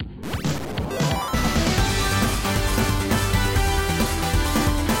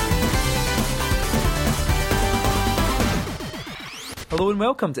Hello and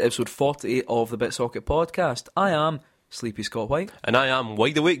welcome to episode 48 of the BitSocket podcast. I am Sleepy Scott White. And I am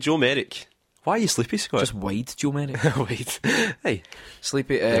wide awake Joe Merrick. Why are you sleepy, Scott? Just wide Joe Merrick. Wait. Hey.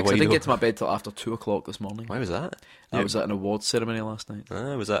 Sleepy, because I didn't get to my bed till after 2 o'clock this morning. Why was that? I was at an awards ceremony last night.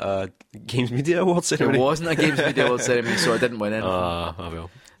 Was that a Games Media Awards ceremony? It wasn't a Games Media Awards ceremony, so I didn't win anything. Well.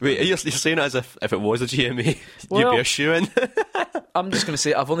 Wait, you're saying it as if it was a GMA, Well, you'd be a shoo-in? I'm just going to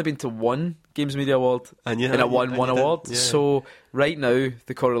say I've only been to one Games Media Award, and I won one award. Yeah. So right now,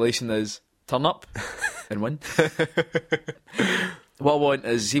 the correlation is turn up and win. What I want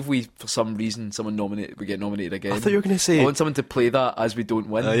is, if we, for some reason, we get nominated again. I thought you were going to say... I want someone to play that as we don't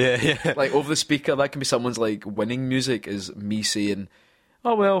win. Yeah. Like, over the speaker, that can be someone's, like, winning music is me saying,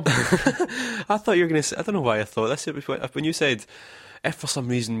 oh, well. I thought you were going to say... I don't know why I thought this. When you said, if for some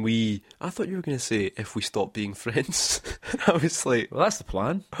reason we... I thought you were going to say, if we stop being friends. I was like... Well, that's the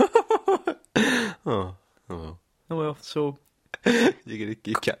plan. Oh, well. Oh, well, so... You're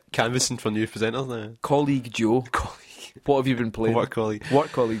canvassing for new presenters now. Colleague Joe. What have you been playing? Work colleague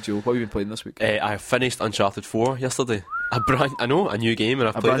Joe. What have you been playing this week? I finished Uncharted 4 yesterday. A new game, and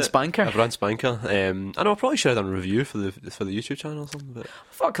I've played brand spanker. A brand spanker. I know I probably should have done a review for the YouTube channel or something. But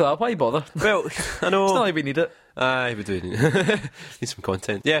Fuck that, why bother? well, I know It's not like we need it. we do need some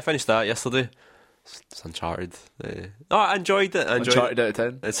content. Yeah, I finished that yesterday. It's Uncharted. I enjoyed it. Uncharted out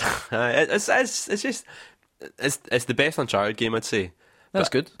of 10. It's just it's the best Uncharted game, I'd say. That's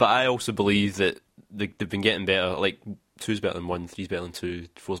good. But I also believe that they've been getting better. Like 2's better than 1, 3's better than 2,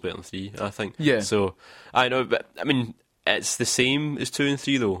 4's better than 3. I think. Yeah. So I know, but I mean, it's the same as 2 and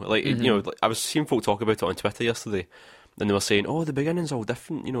 3 though. Like like, I was seeing folk talk about it on Twitter yesterday, and they were saying, "Oh, the beginning's all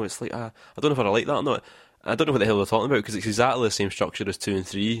different." It's like I don't know if I like that or not. I don't know what the hell they're talking about, because it's exactly the same structure as 2 and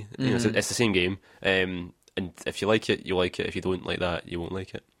 3. It's the same game. And if you like it, you like it. If you don't like that, you won't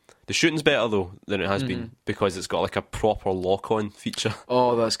like it. The shooting's better though than it has been, because it's got like a proper lock-on feature.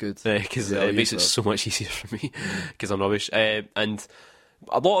 Oh, that's good. Because it makes it so much easier for me, because I'm rubbish. And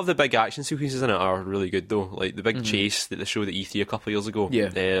a lot of the big action sequences in it are really good though. Like the big chase that they showed at E3 a couple of years ago.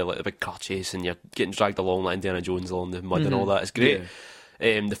 Yeah. Like the big car chase, and you're getting dragged along like Indiana Jones along the mud and all that. It's great.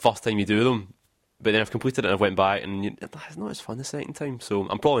 Yeah. The first time you do them, but then I've completed it and I've went back, and it's not as fun the second time. So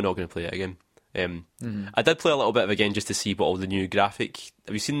I'm probably not going to play it again. I did play a little bit of it again just to see what all the new graphic.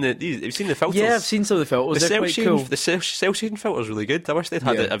 Have you seen the filters? Yeah, I've seen some of the filters. They're quite cool. The cell shading filter's really good. I wish they'd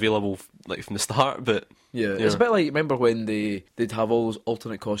had it available like from the start, but it's a bit like, remember when they'd have all those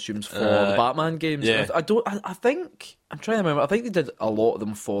alternate costumes for the Batman games? Yeah. I think I'm trying to remember. I think they did a lot of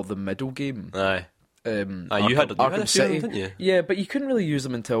them for the middle game. Aye. You had Arkham a few City, of them, didn't you? Yeah, but you couldn't really use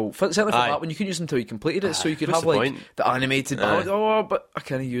them until certainly for that one. You couldn't use them until you completed it, so you could what's have the like point? the animated. But I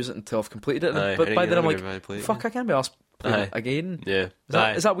can't use it until I've completed it. Aye, But by then I'm like, it. fuck, I can't be asked playing it again. Yeah.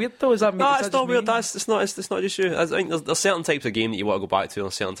 Is that weird though? Is that me? No, is it's that not just weird. me? It's not just you. I think there's certain types of game that you want to go back to, and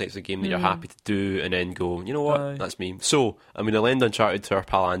there's certain types of game that you're happy to do, and then go, you know what, Aye. that's me. So I'm going to lend Uncharted to our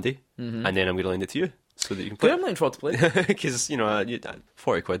pal Andy, and then I'm going to lend it to you, so that you can Good, play. I'm looking forward to play. Because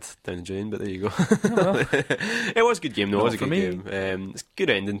 40 quid down the drain, but there you go. Well. It was a good game though. It was a for good me. game. It's a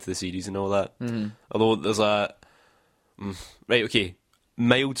good ending to the series and all that. Although there's right, okay,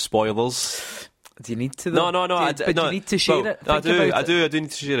 mild spoilers. Do you need to? No. But you need to share it. I Think about do. it.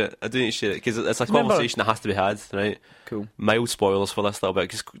 I do need to share it. Because it's a Remember- conversation that has to be had, right? Cool. Mild spoilers for this little bit.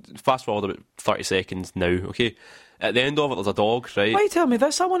 Because fast forward about 30 seconds now. Okay, at the end of it, there's a dog, right? Why you tell me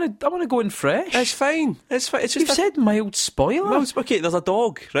this? I want to go in fresh. It's fine. It's fine. It's just You've said mild spoiler. okay, there's a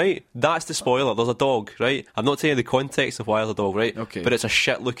dog, right? That's the spoiler. There's a dog, right? I'm not telling you the context of why there's a dog, right? Okay. But it's a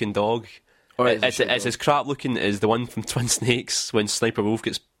shit-looking dog. Alright, It's as crap-looking as the one from Twin Snakes when Sniper Wolf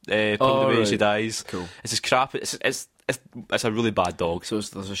gets pulled away and she dies. Cool. It's as crap. It's a really bad dog. So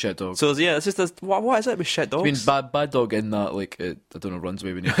there's a shit dog. So it's just this, what is it with shit dogs? I mean, bad dog in that, like, it, I don't know, runs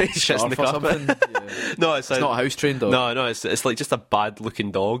away when you Shits in the or something. carpet. Yeah. No, It's not a house trained dog. No, it's like just a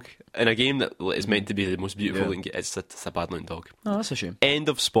bad-looking dog in a game that is meant to be the most beautiful. Looking, it's a bad-looking dog. Oh, that's a shame. End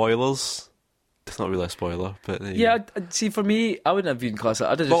of spoilers. It's not really a spoiler, but Yeah, see, for me, I wouldn't have even classed it. I'd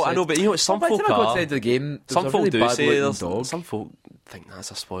have just well, said, I know, but you know what? Some by the folk time I got to are. the end of the game, there's Some a folk really do bad say looking there's dog. some folk think that's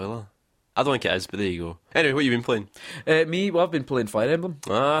a spoiler. I don't think it is, but there you go. Anyway, what have you been playing? I've been playing Fire Emblem.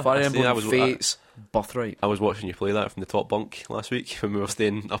 I Fire see, Emblem Fates Birthright. I was watching you play that from the top bunk last week when we were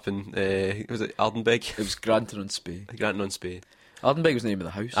staying up in was it Ardenbeg? It was Granton on Spey. Granton on Spey. Ardenbeg was the name of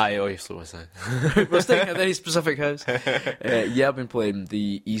the house. Aye, oh, so was I. We're staying at a very specific house. I've been playing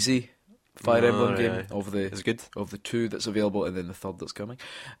the easy Fire Emblem game It's good. of the 2 that's available, and then the 3rd that's coming.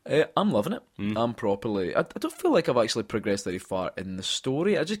 I'm loving it. I'm properly. I don't feel like I've actually progressed very far in the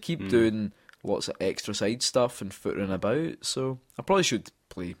story. I just keep doing lots of extra side stuff and footering about. So I probably should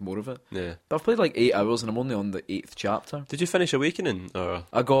play more of it. Yeah. But I've played like 8 hours and I'm only on the 8th chapter. Did you finish Awakening? Or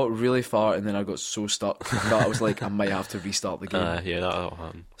I got really far and then I got so stuck that I was like, I might have to restart the game. yeah, that'll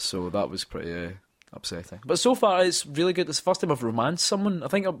happen. So that was pretty upsetting. But so far, it's really good. It's the first time I've romanced someone. I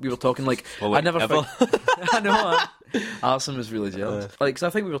think we were talking like Well, I never. ever? I know. Alison was really jealous. Like, 'cause I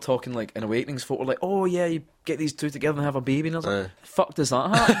think we were talking like in Awakenings, folk were like, "Oh yeah, you get these two together and have a baby," and I was like, "Fuck, does that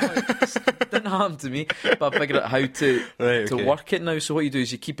happen?" Like, it didn't happen to me, but I figured out how to Right, to okay. work it now. So what you do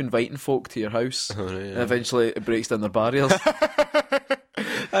is you keep inviting folk to your house, Right, and eventually it breaks down their barriers.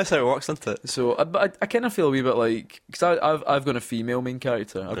 That's how it works, isn't it? So, but I kind of feel a wee bit like because I've got a female main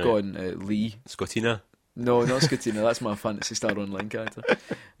character. I've Right. gone Lee. Scottina. No, not Scottina. That's my Fantasy Star Online character.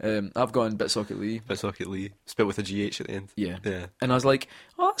 I've gone Bitsocket Lee. Bitsocket Lee. Spelled with a GH at the end. Yeah. Yeah. And I was like,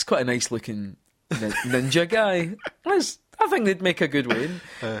 oh, that's quite a nice looking ninja guy. I think they'd make a good win.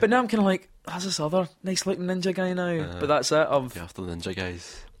 But now I'm kind of like, there's this other nice looking ninja guy now. But that's it. You're after the ninja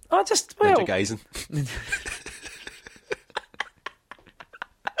guys. I just, well, Ninja guys.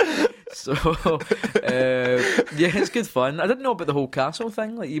 So, yeah, it's good fun. I didn't know about the whole castle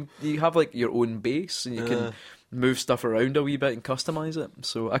thing. Like, you have like your own base and you can move stuff around a wee bit and customise it.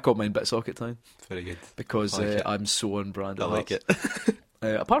 So I called mine Bitsocket Town Very good. because I like it. I'm so on brand. I with like that.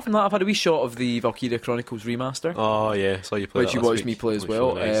 it. Apart from that, I've had a wee shot of the Valkyria Chronicles remaster, Oh yeah, saw you play which that you last watched week. me play as Looks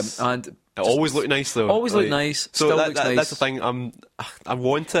well. really nice. And It always looked nice though. always looked nice. So Still that, looks nice. that's the thing. I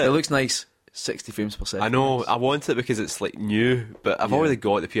want it. It looks nice. 60 frames per second. I know. I want it because it's like new, but I've Yeah. already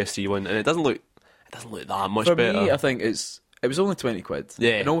got the PS3 one, and it doesn't look that much For better. me, I think it was only 20 quid.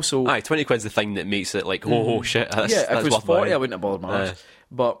 Yeah, And also, aye, 20 quid's the thing that makes it like, oh shit. That's, yeah, if that's it was worth 40, buying. I wouldn't have bothered my Aye. arse.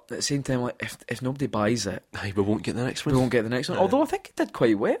 But at the same time, like, if nobody buys it, Aye, we won't get the next we one. won't get the next one. Although I think it did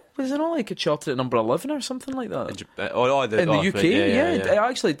quite well. Was it not like it charted at number 11 or something like that? The In the UK,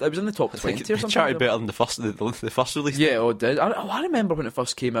 right, it was in the top 20 or It something. charted like that. better than the first release. Yeah, oh, it did. I remember when it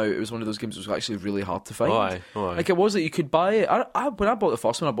first came out, it was one of those games that was actually really hard to find. Oh, aye. Like it was that you could buy it. When I bought the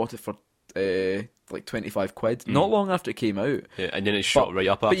first one, I bought it for like 25 quid. Not long after it came out. Yeah, and then it shot right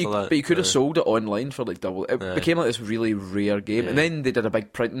up after that. But you could have sold it online for like double. It became like this really rare game, and then they did a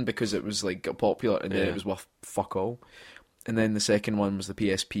big printing because it was like got popular, and then it was worth fuck all. And then the second one was the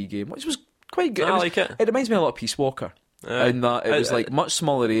PSP game, which was quite good. I like it. It reminds me a lot of Peace Walker. In that it was like much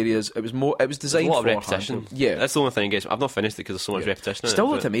smaller areas. It was more. It was There's designed a lot of for repetition. handheld. Yeah, That's the only thing I guess. I've not finished it because there's so much repetition. still in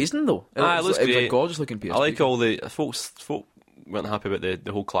it, looked but amazing though. it looks It was a great. gorgeous looking PSP. I like all the folk weren't happy about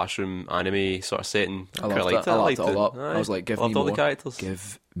the whole classroom anime sort of setting. I loved it. I liked it a lot. I was like, give me loved all more. the characters.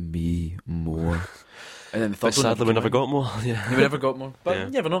 Give me more. And then the But third one sadly, we never got more. Yeah. We never got more. But Yeah.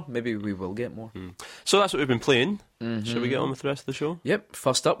 you never know. Maybe we will get more. So that's what we've been playing. Shall we get on with the rest of the show? Yep.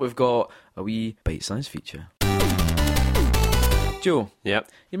 First up, we've got a wee bite-sized feature. Joe, Yep.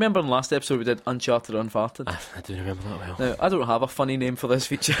 you remember in the last episode we did Uncharted Unfarted? I do remember that well. Now, I don't have a funny name for this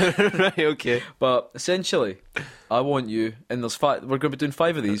feature, Right. Okay. but essentially, I want you, and there's we're going to be doing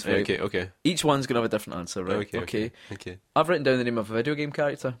 5 of these, right? Okay. Okay. Each one's going to have a different answer, right? Okay. Okay. I've written down the name of a video game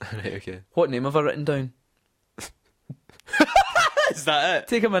character. Right. Okay. What name have I written down? Is that it?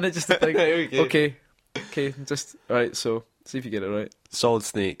 Take a minute just to think. Okay. Okay, just, right, so, see if you get it right. Solid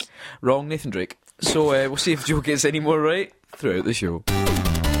Snake. Wrong, Nathan Drake. So, we'll see if Joe gets any more right throughout the show.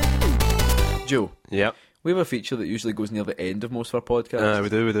 Joe, Yep. we have a feature that usually goes near the end of most of our podcasts. We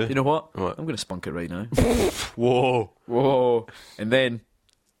do. You know what? What? I'm going to spunk it right now. Whoa. Whoa. And then,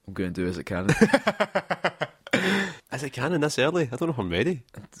 I'm going to do as it can. Is it canon this early? I don't know if I'm ready.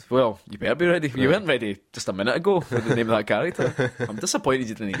 Well, you better be ready. You weren't ready just a minute ago with the name of that character. I'm disappointed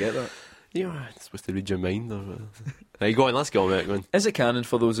you didn't get that. You're supposed to read your mind. Or... Right, go on. Let's go on, mate. Go on. Is it canon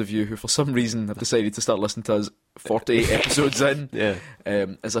for those of you who, for some reason, have decided to start listening to us 48 episodes in? Yeah.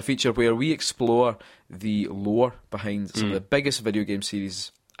 Is a feature where we explore the lore behind some of the biggest video game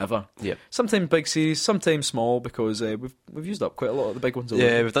series ever. Yep. Sometimes big series, sometimes small, because we've used up quite a lot of the big ones already.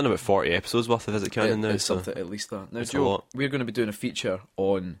 Yeah, we've done about 40 episodes worth of Is It Canon now. It's So. something at least that. Now, It's a Joe, lot. we're going to be doing a feature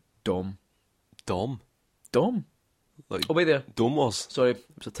on Dom. Dom? Dom? Like Oh, wait there. Dome Wars? Sorry, it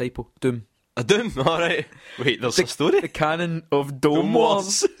was a typo. Doom. A Doom? Alright. Wait, there's a The story? canon of Dome Dome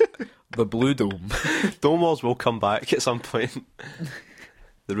Wars. The Blue Dome. Dome Wars will come back at some point.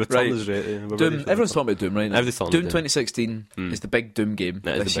 The return Right. is ready. We're ready Doom. for the Everyone's return. talking about Doom right now. Everybody's talking Doom about Doom. 2016 is the big Doom game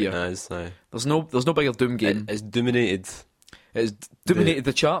That is this the big, year. that is, aye. There's no bigger Doom game. It's dominated It's dominated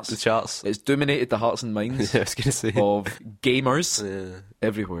the charts. the charts. It's dominated the hearts and minds Yeah, I was going to say. of gamers Yeah.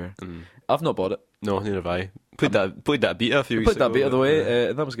 everywhere. I've not bought it. No, neither have I. Played that beta a few I weeks put that ago. bit of the way, Yeah.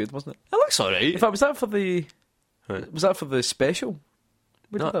 and that was good, wasn't it? It looks alright. In fact, was that for the Right. special?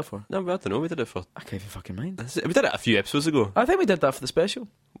 We did No. that for? No, I don't know. We did it for. I can't even fucking mind. We did it a few episodes ago. I think we did that for the special.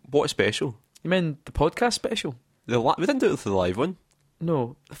 What special? You mean the podcast special? We didn't do it for the live one.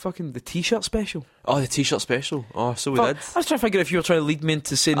 No, the T-shirt special. Oh, the T-shirt special. Oh, so we Fuck, did. I was trying to figure if you were trying to lead me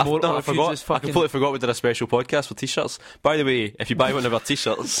into saying more, No, or I if you forgot. just I fucking... completely forgot we did a special podcast for T-shirts. By the way, if you buy one of our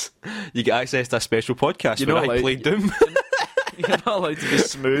T-shirts, you get access to a special podcast You're where not I allowed- play Doom. You're not allowed to be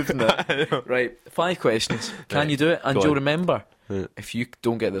smooth now. Right, 5 questions. Can Right. you do it? And Go Joe, on. remember, Right. if you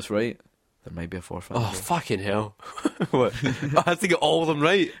don't get this right, there might be a forfeit. Oh, fucking hell. What? I have to get all of them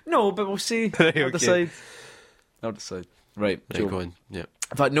right. No, but we'll see. Right, I'll okay. decide. I'll decide. Right, Right, Joe. go on. Yeah.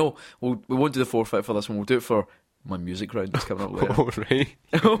 In fact, no, we won't do the forfeit for this one. We'll do it for my music round that's coming up later. Oh, right.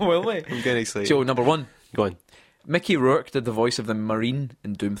 Oh, will we? I'm getting excited. Joe, number 1. Go on. Mickey Rourke did the voice of the Marine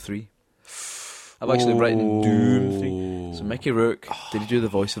in Doom 3. I've actually written Doom 3. So Mickey Rourke, did he do the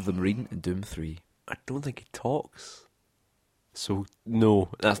voice of the Marine in Doom 3? I don't think he talks. So, no,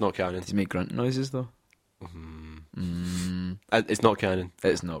 that's not canon. Does he make grunt noises, though? It's not canon.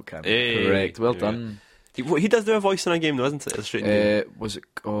 It's not canon. Hey, Correct. Well yeah. done. He does do a voice in a game, though, isn't it? It's straight in the game. Was it?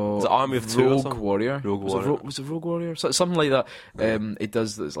 Oh, Was it Army of Two or Rogue something? Warrior. Rogue was Warrior. Was it Rogue Warrior? Something like that. It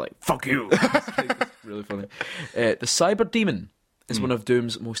does. It's like fuck you. It's really funny. The Cyber Demon is one of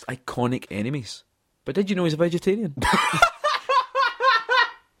Doom's most iconic enemies. But did you know he's a vegetarian?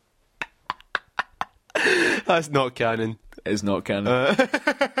 That's not canon. It's not canon.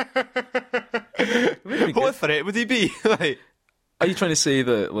 What threat would he be? Like, Are you trying to say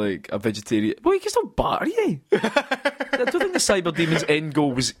that, like, a vegetarian... Well, you can still batter you. I don't think the Cyber Demon's end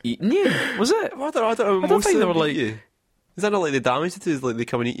goal was eating you, was it? I don't know. I don't think they were like... You. Is that not like the damage it is? Like they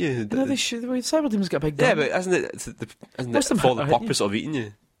come and eat you? No, they should. The Cyber Demon's got a big Yeah, gun. but isn't it? Isn't What's it the for the matter, purpose of eating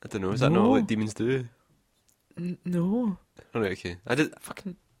you? I don't know. Is that not No. what demons do? No. Oh, right, okay. I did.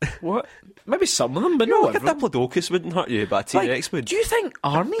 Fucking... What? Maybe some of them, but You know, no like a everyone. Diplodocus wouldn't hurt you, but a Like, T-Rex would. do you think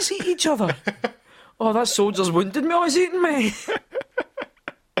armies eat each other? Oh, that soldier's wounded me. Oh, he's eating me.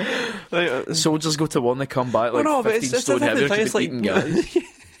 Like, Soldiers go to war and they come back like no, but 15 it's stone the heavier thing, to it's be like- eating guys.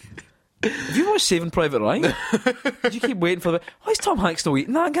 Have you watched Saving Private Ryan? Did you keep waiting for the... Why is Tom Hanks not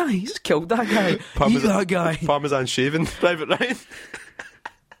eating that guy? He's just killed that guy. Eat that guy. Parmesan shaving, Private Ryan.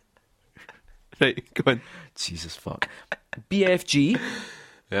 Right, go on. Jesus fuck. BFG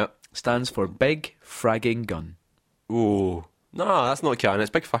Yeah. stands for Big Fragging Gun. Oh. No, that's not canon. It's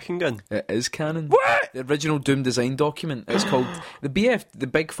Big Fucking Gun. It is canon. What? The original Doom design document. It's called the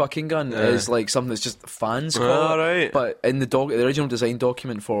Big Fucking Gun. Is like something that's just fans call Ah, it. right. But in the original design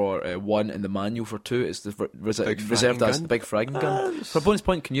document for 1 and the manual for 2, it's Big reserved Fragging as Gun? the Big Fragging Gun. For a bonus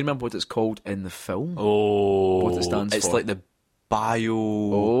point, can you remember what it's called in the film? Oh. What it stands it's for. like the bio.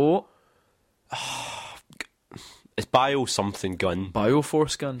 Oh, It's bio something gun.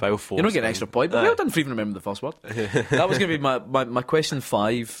 Bioforce Gun. Bioforce You're not getting gun. an extra point, but well done for even remembering the first word. That was going to be my question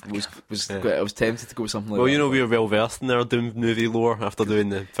 5. I was tempted to go with something like Well, that. you know, we were well versed in our Doom movie lore after doing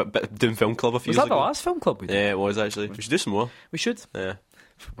the Doom Film Club a few Was years that the ago. last film club we did? Yeah, it was actually. We should do some more. We should. Yeah.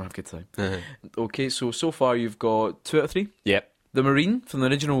 We'll have a good time. Uh-huh. Okay, so far you've got 2 out of 3. Yep. The Marine from the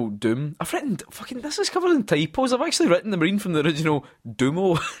original Doom. I've written this is covered in typos. I've actually written the Marine from the original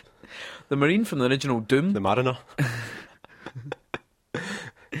Doomo. The Marine from the original Doom. The Mariner.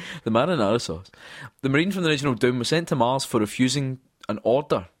 The marinara sauce. The Marine from the original Doom was sent to Mars for refusing an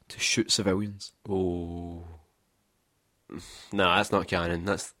order to shoot civilians. Oh. Nah, that's not canon.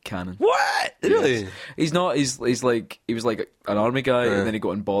 That's Canon. what? Really? He's not. He's like he was like an army guy, Yeah. and then he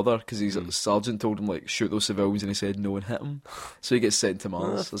got in bother because his sergeant told him like shoot those civilians, and he said no and hit him. So he gets sent to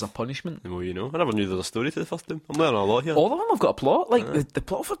Mars as a punishment. The more you know. I never knew there was a story to the first Doom. I'm learning a lot here. All of them have got a plot. Like the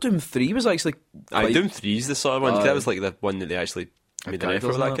plot for Doom 3 was actually. Aye, quite- Doom 3's the sort of one. 'cause that was like the one that they actually made an characters effort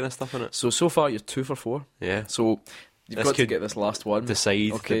with and that that. kind of stuff in it. So far you're 2 for 4. Yeah. So you've This got to could get this last one.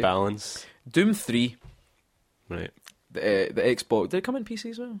 Decide Okay. the balance. Doom 3. Right. The Xbox. Did it come in PC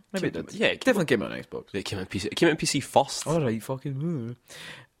as well? Maybe it did. Yeah, It definitely came out on Xbox. It came out on PC. It came out on PC first. Alright, fucking.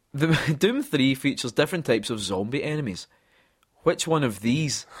 The Doom 3 features different types of zombie enemies. Which one of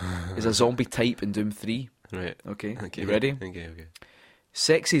these is a zombie type in Doom 3? Right. Okay, Okay. you ready? Okay.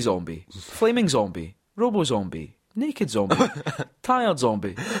 Sexy zombie, flaming zombie, robo zombie, naked zombie, tired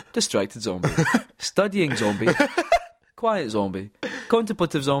zombie, distracted zombie, studying zombie, quiet zombie,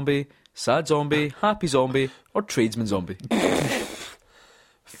 contemplative zombie, sad zombie, happy zombie, or tradesman zombie.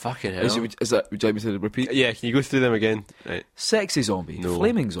 Fucking hell. Would you like me to repeat? Yeah, can you go through them again? Right. Sexy zombie, No.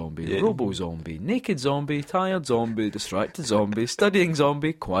 flaming zombie, Yeah. robo zombie, naked zombie, tired zombie, distracted zombie, studying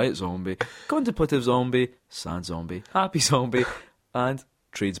zombie, quiet zombie, contemplative zombie, sad zombie, happy zombie, and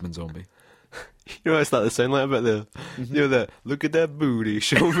tradesman zombie. You know what it's starting to sound like a bit there? You know that, look at that booty,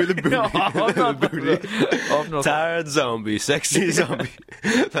 show me the booty. Tired zombie, sexy zombie.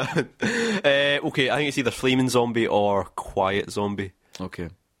 Okay, I think it's either flaming zombie or quiet zombie. Okay.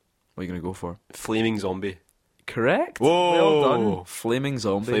 What are you going to go for? Flaming Zombie. Correct. Whoa. Well done. Flaming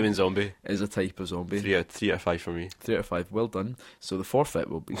Zombie. Flaming Zombie. Is a type of zombie. 3 out of 5 for me. 3 out of 5. Well done. So the forfeit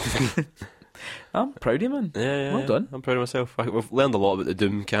will be. I'm proud of you, man. Yeah. Well done. I'm proud of myself. We've learned a lot about the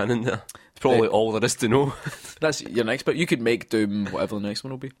Doom canon there. It's probably all there is to know. That's your next, but you could make Doom whatever the next one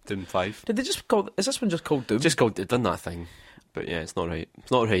will be. Doom 5. Did they just call? Is this one just called Doom? Just called, they've done that thing. But yeah, it's not right.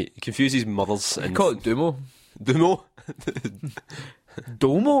 It's not right. It confuses mothers and... Call it Doomo. Doomo?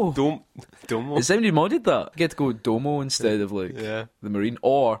 Domo. Domo? It sounded modded that. Get to go with Domo instead of like Yeah. the Marine,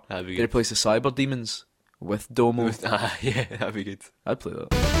 or That'd be get to good. replace the Cyber Demons with Domo. Yeah, that'd be good. I'd play that.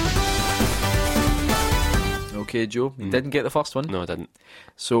 Okay, Joe, you didn't get the first one. No, I didn't.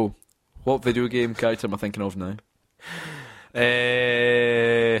 So, what video game character am I thinking of now?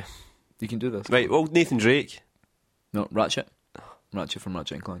 You can do this. Right, well, Nathan Drake. No, Ratchet. Ratchet from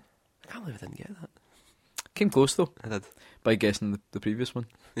Ratchet and Clank. I can't believe I didn't get that. Came close though, I did. by guessing the previous one.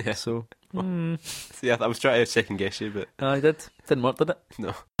 Yeah. So, Yeah, I was trying to second guess you, but I did. Didn't work, did it?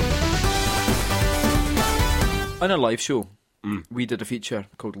 no. On our live show, we did a feature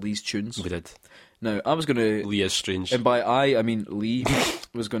called Lee's Tunes. We did. Now, I was going to... Lee is strange. And by I mean Lee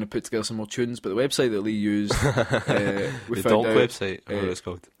was going to put together some more tunes, but the website that Lee used, we the found Donk out, website, or what it's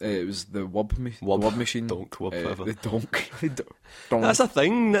called. it was the Wub Machine. Donk, Wub, whatever. The Donk. Donk. That's a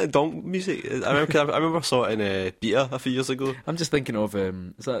thing, that Donk music. I remember I saw it in beta a few years ago. I'm just thinking of,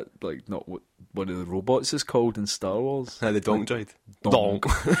 is that like not what one of the robots is called in Star Wars? The Donk droid. Donk.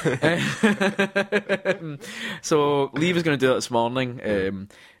 So Lee was going to do that this morning.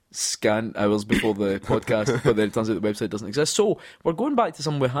 Scan hours before the podcast, but then it turns out the website doesn't exist. So we're going back to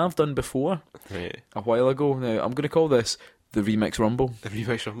something we have done before Right. a while ago. Now I'm going to call this the Remix Rumble. The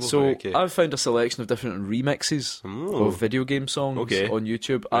Remix Rumble. So right, okay. I've found a selection of different remixes Oh. of video game songs Okay. on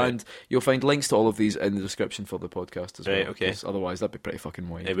YouTube, Right. and you'll find links to all of these in the description for the podcast as Right, well. okay. 'Cause otherwise, that'd be pretty fucking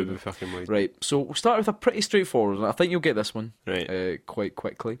wide. It would be fucking weird. Right, so we'll start with a pretty straightforward one. I think you'll get this one Right. quite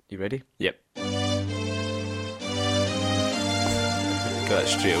quickly. You ready? Yep. Got that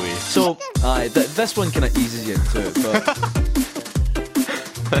straight away. So, this one kind of eases you into it, but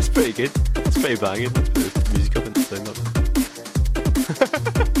That's pretty good. That's pretty banging. The music up and sound up.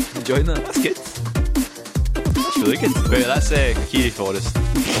 enjoying that? That's good. That's really good. Right, that's Kiri Forest.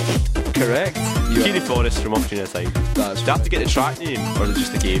 Correct. Kiri Forest from Ocarina of Time. That's Do you have to get the track name, or is it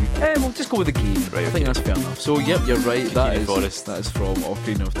just the game? We'll just go with the game. Right, I think that's fair enough. So, yep, you're right. Kiri Forest. That is from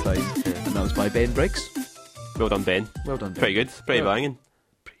Ocarina of Time, and that was by Ben Briggs. Well done, Ben. Well done, Ben. Pretty good. Pretty Yeah. banging.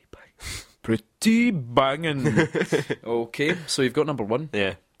 Pretty banging. Okay, so you've got number one.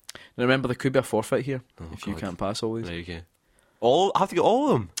 Yeah. Now remember, there could be a forfeit here if you God. can't pass all these. Right, okay. I have to get all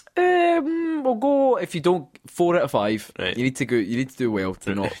of them. We'll go if you don't 4 out of 5. Right. You need to go. You need to do well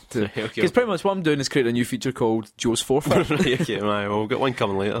to not to. Right, okay. Because pretty much what I'm doing is creating a new feature called Joe's Forfeit. Right, okay, right. Well, we'll get one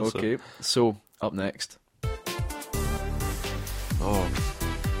coming later. Okay, so up next. Oh.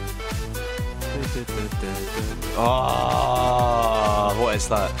 Ah, what is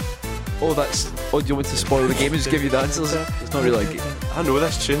that? Oh, that's. Oh, do you want me to spoil the game and just give you the answers? It's not really like. I know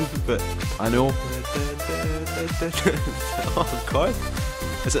this tune, but I know. oh god,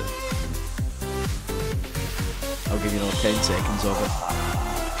 is it? I'll give you another 10 seconds of it.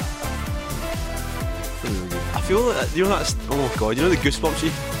 Really good. I feel like you know that's. Oh god, you know the goosebumps you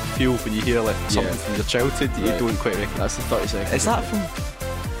feel when you hear like something from your childhood that you Right. don't quite recognise. That's the 30 seconds. Is that from?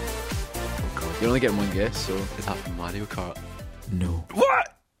 You're only getting one guess, so. Is that from Mario Kart? No.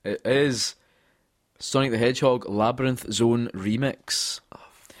 What? It is Sonic the Hedgehog Labyrinth Zone Remix.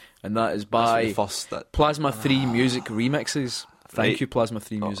 And that is That's by the first that Plasma 3 Music Remixes. Thank Right. you, Plasma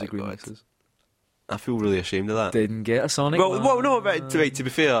 3 Oh Music my God. Remixes. I feel really ashamed of that. Didn't get a Sonic Well, one. well, no, right, to be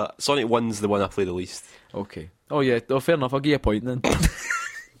fair, Sonic 1's the one I play the least. Okay. Oh, yeah. Oh, fair enough. I'll give you a point then.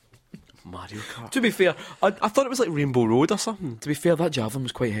 Mario Kart. To be fair, I thought it was like Rainbow Road or something. that javelin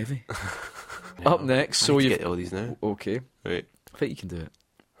was quite heavy. Up next, so I need to you've... get all these now. Okay. Right. I think you can do it.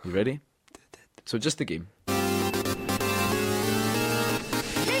 You ready? So just the game.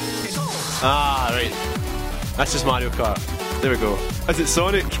 Ah, right. That's just Mario Kart. There we go. Is it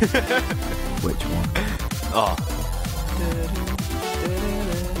Sonic? Which one? Oh.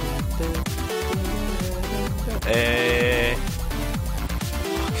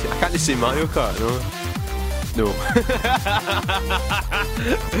 I can't just say Mario Kart, no? No.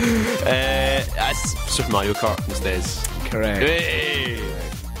 That's Super Mario Kart instead. Correct. Hey!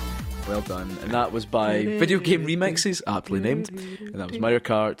 Well done. And that was by Video Game Remixes, aptly named. And that was Mario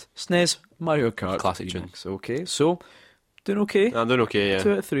Kart, SNES, Mario Kart. Classic remix. Okay, so doing okay. I'm doing okay, yeah.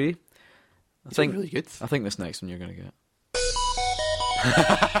 2 out of 3. I think really good. I think this next one you're going to get.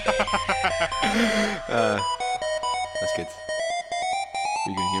 That's good.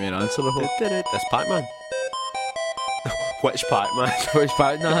 you going to give me an answer? I hope? That's Pac-Man. Which Pac-Man? Which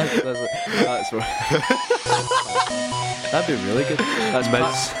Pac-Man? That's right. That'd be really good. That's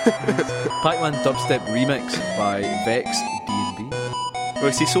Pac-Man Dubstep Remix by Vex D&B.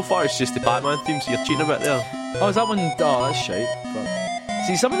 Well, see, so far it's just the Pac-Man theme, so you're cheating a bit there. Oh, is that one? Oh, that's shite. But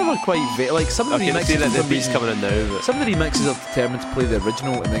see, some of them are quite like some of the remixes. The beat's coming in now. But some of the remixes are determined to play the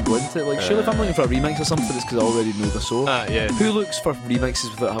original and then go into it. Like, surely if I'm looking for a remix or something, it's because I already know the song. yeah. Who looks for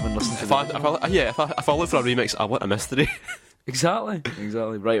remixes without having listened to If I look for a remix, I want a mystery. Exactly.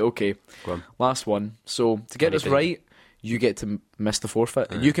 Right, okay. Go on. Last one. So, to get this right, you get to miss the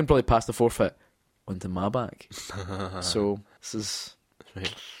forfeit. And you can probably pass the forfeit onto my back. So, this is...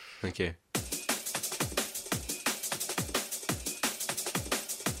 Right. Okay.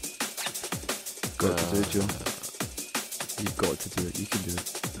 Got to do it, Joe. You've got to do it. You can do it.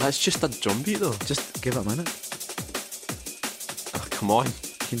 That's just a drum beat, though. Just give it a minute. Oh, come on.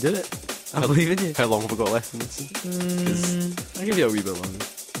 You can do it. I believe in you. How long have I got left in this? I'll give you a wee bit longer.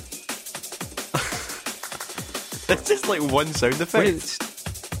 It's just like one sound effect. Wait,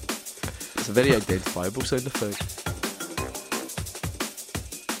 it's a very identifiable sound effect.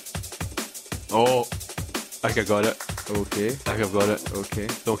 Oh, I think I got it. Okay. I think I've got it. Okay.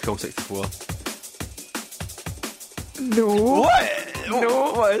 Donkey Kong 64. No. What?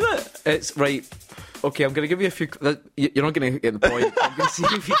 No, what is it? It's right. Okay, I'm going to give you a few... You're not going to get the point. I'm going to see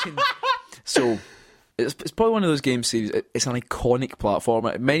if you can... So, it's probably one of those game series. It's an iconic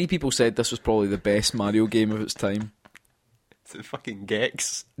platformer. Many people said this was probably the best Mario game of its time. Is it fucking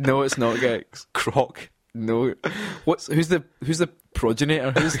Gex? No, it's not Gex. Croc? No. Who's the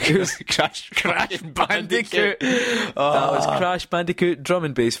progenitor? Who's Crash Bandicoot? That was Crash Bandicoot drum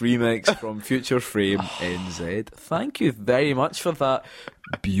and bass remix from Future Frame NZ. Thank you very much for that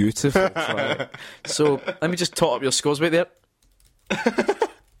beautiful track. So let me just tot up your scores right there.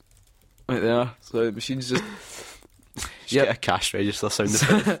 Right there. So the machine's just get a cash register sound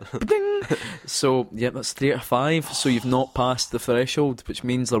effect. Ding! So, that's 3 out of 5. So you've not passed the threshold, which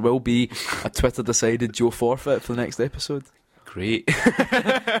means there will be a Twitter decided Joe forfeit for the next episode. Great.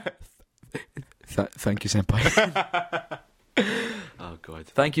 Thank you, Senpai. Oh, God.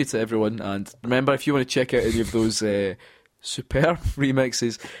 Thank you to everyone. And remember, if you want to check out any of those superb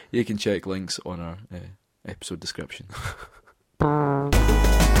remixes, you can check links on our episode description.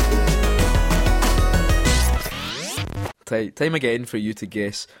 Time again for you to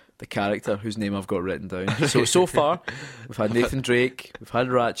guess the character whose name I've got written down. So far, we've had Nathan Drake, we've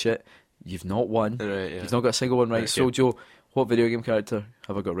had Ratchet. You've not won. Right, yeah. You've not got a single one right. Okay. So, Joe, what video game character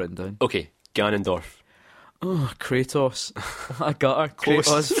have I got written down? Okay, Ganondorf. Oh, Kratos. I got her.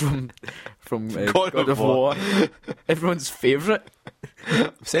 Close. Kratos from God of War. Everyone's favourite.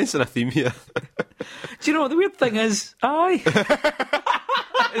 I'm sensing a theme here. Do you know what the weird thing is? Aye.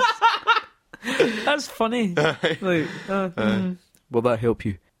 That's funny. Like, will that help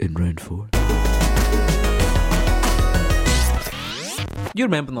you in round 4? You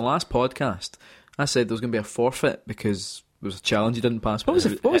remember in the last podcast, I said there was going to be a forfeit because there was a challenge you didn't pass. What was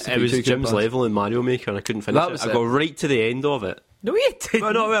it? It was Jim's level in Mario Maker and I couldn't finish it. I got right to the end of it. No, you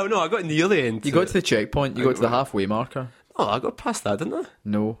didn't. No, I got near the end. You got to the checkpoint. You got to the halfway marker. Oh, I got past that, didn't I?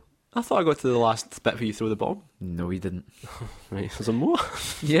 No. I thought I got to the last bit where you throw the bomb. No, you didn't. Right, there's a more.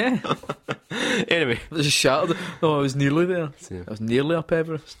 Yeah. Anyway. I just shattered. Oh, I was nearly there. I was nearly up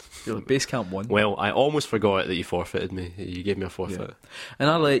Everest. You're like Base Camp 1. Well, I almost forgot that you forfeited me. You gave me a forfeit. Yeah. And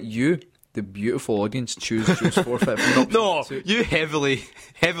I let you, the beautiful audience, choose forfeit. No, you heavily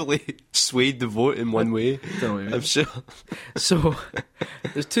swayed the vote in one way. Don't know what you mean. I'm sure. So,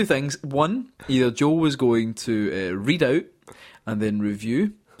 there's two things. One, either Joe was going to read out and then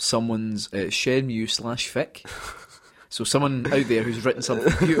review someone's Shenmue/fic. So someone out there who's written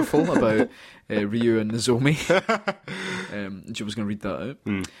something beautiful about Ryu and Nozomi. Joe was going to read that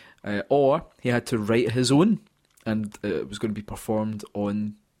out. Or he had to write his own, and it was going to be performed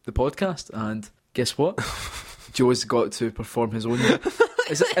on the podcast. And guess what? Joe's got to perform his own.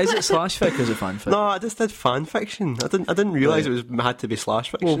 Is it slash fic or is it fanfic? No, I just did fan fiction. I didn't realise it had to be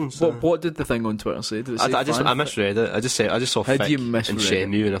slash fiction. Well, so. what did the thing on Twitter say? Did it say I misread it. I just saw How fic do you misread and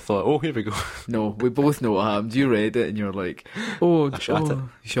Shenmue and I thought, oh, here we go. No, we both know what happened. You read it and you're like, oh, I shot it. You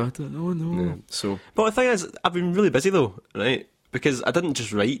shot it. Oh no. Yeah. So, but the thing is, I've been really busy though, right? Because I didn't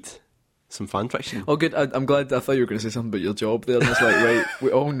just write some fan fiction. Oh, good. I'm glad. I thought you were going to say something about your job there. And it's like, right,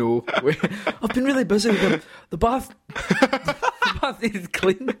 we all know. I've been really busy with the bath. The bath needed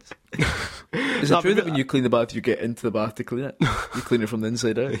cleaned. Is it true that when you clean the bath, you get into the bath to clean it? You clean it from the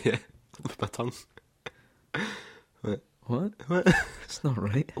inside out? Yeah, with my tongue. What? What? It's not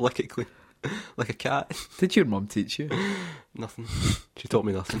right. Lick it clean. Like a cat. Did your mum teach you? Nothing. She taught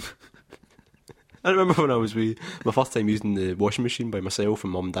me nothing. I remember when I was my first time using the washing machine by myself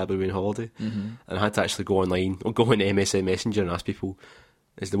and Mum and Dad were away on holiday, and I had to actually go online or go on MSN Messenger and ask people,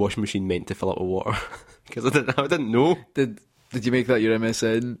 is the washing machine meant to fill up with water? Because I didn't know. Did you make that your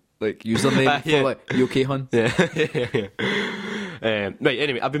MSN username yeah. for you okay, hun? Yeah. Right,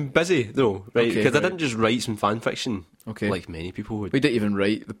 anyway, I've been busy though, right? Okay, Because I right. didn't just write some fan fiction, Okay. like many people would. We didn't even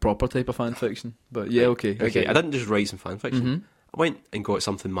write the proper type of fan fiction, but yeah, okay. Okay, I didn't just write some fan fiction. I went and got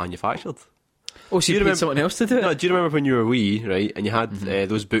something manufactured. Oh, so Do you you paid remember- someone else to do it? No, do you remember when you were wee, right? And you had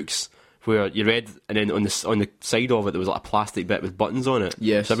those books where you read, and then on the side of it there was like a plastic bit with buttons on it.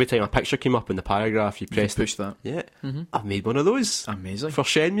 Yes. So every time a picture came up in the paragraph, you You pressed push that. Yeah, I've made one of those Amazing. for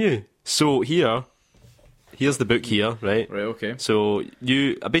Shenmue. So here's the book here, right? Right, okay. So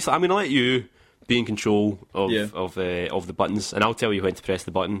you basically, I'm going to let you be in control of Yeah. of the buttons, and I'll tell you when to press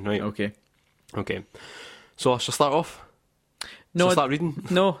the button, right? Okay. Okay. So I shall start off. No, Shall I start reading.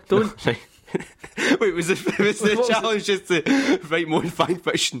 No, don't. Right. Wait, was the was challenge just to write more fan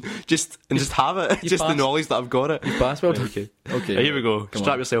fiction, just have it, just the passed. knowledge that I've got it? Pass well Right, done. okay. Okay. Right, here we go. Come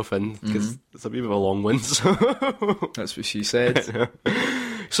Strap on. yourself in because it's a bit of a long one. So, That's what she said.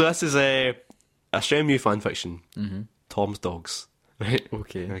 so this is a Shenmue fan fiction. Tom's Dogs. Right.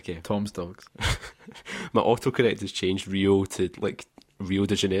 Okay. Okay. Tom's Dogs. My autocorrect has changed Rio to like Rio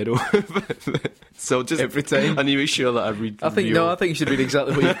de Janeiro. So just Every time. I need to make sure that I read. I think Rio. I think you should read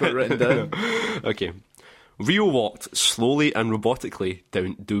exactly what you've got written down. Okay. Rio walked slowly and robotically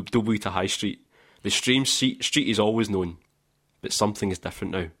down Dobuita High Street. The street is always known, but something is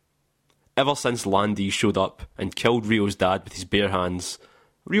different now. Ever since Landy showed up and killed Rio's dad with his bare hands,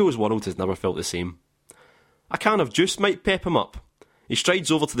 Rio's world has never felt the same. A can of juice might pep him up. He strides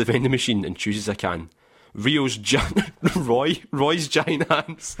over to the vending machine and chooses a can. Roy's giant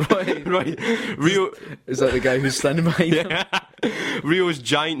hands. Right. Rio. Is that the guy who's standing behind him? Rio's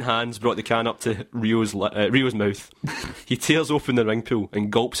giant hands brought the can up to Rio's mouth. He tears open the ring pool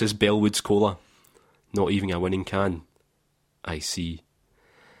and gulps his Bellwoods cola. Not even a winning can. I see.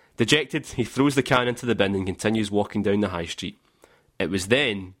 Dejected, he throws the can into the bin and continues walking down the high street. It was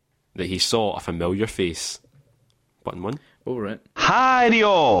then that he saw a familiar face. Button 1. Oh, right. Hi,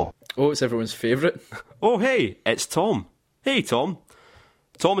 Rio. Oh, it's everyone's favourite. Oh, hey, it's Tom. Hey, Tom.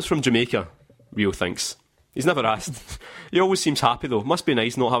 Tom is from Jamaica, Rio thinks. He's never asked. He always seems happy, though. Must be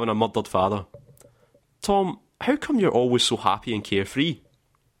nice not having a murdered father. Tom, how come you're always so happy and carefree?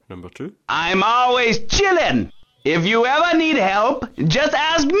 Number 2. I'm always chillin'. If you ever need help, just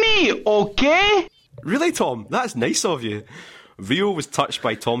ask me, okay? Really, Tom? That's nice of you. Rio was touched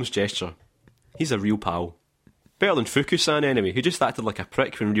by Tom's gesture. He's a real pal. Better than Fuku-san, anyway, who just acted like a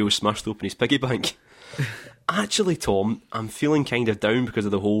prick when Rio smashed open his piggy bank. Actually, Tom, I'm feeling kind of down because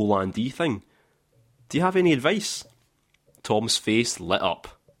of the whole Landy thing. Do you have any advice? Tom's face lit up.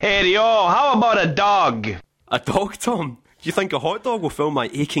 Hey, Rio, how about a dog? A dog, Tom? Do you think a hot dog will fill my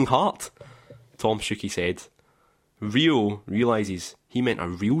aching heart? Tom shook his head. Rio realises he meant a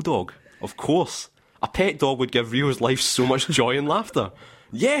real dog. Of course. A pet dog would give Rio's life so much joy and laughter.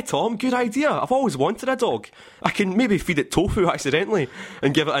 Yeah, Tom, good idea. I've always wanted a dog. I can maybe feed it tofu accidentally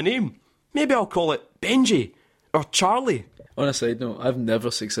and give it a name. Maybe I'll call it Benji or Charlie. On a side note, I've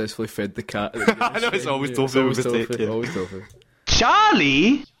never successfully fed the cat. I know, it's always tofu, Always mistake, tofu. yeah. Always tofu.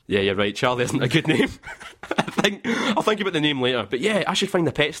 Charlie? Yeah, you're right. Charlie isn't a good name. I'll think about the name later. But yeah, I should find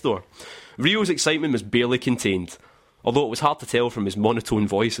a pet store. Rio's excitement was barely contained, although it was hard to tell from his monotone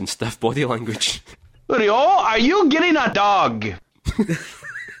voice and stiff body language. Rio, are you getting a dog?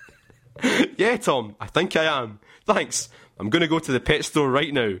 Yeah, Tom, I think I am. Thanks. I'm going to go to the pet store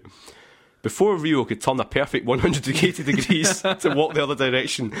right now. Before Rio could turn a perfect 180 degrees to walk the other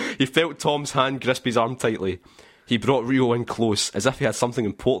direction, he felt Tom's hand grasp his arm tightly. He brought Rio in close, as if he had something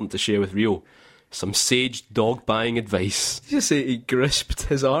important to share with Rio. Some sage dog-buying advice. Did you say he grasped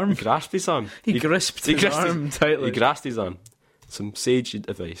his arm? Grasped his arm. He grasped his arm tightly. He grasped his arm. Some sage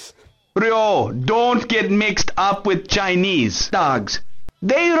advice. Rio, don't get mixed up with Chinese dogs.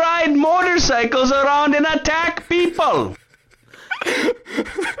 They ride motorcycles around and attack people.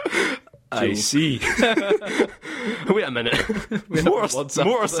 I see. Wait a minute.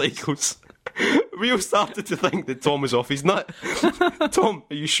 Motorcycles. Rio started to think that Tom was off his nut. Tom,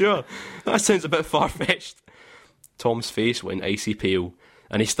 are you sure? That sounds a bit far-fetched. Tom's face went icy pale,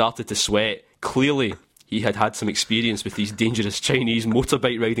 and he started to sweat. Clearly, he had had some experience with these dangerous Chinese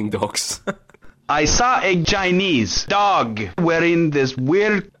motorbike riding dogs. I saw a Chinese dog wearing this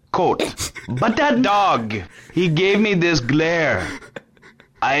weird coat. But that dog, he gave me this glare.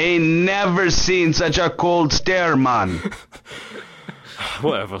 I ain't never seen such a cold stare, man.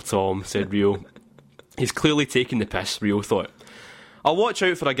 Whatever, Tom, said Rio. He's clearly taking the piss, Rio thought. I'll watch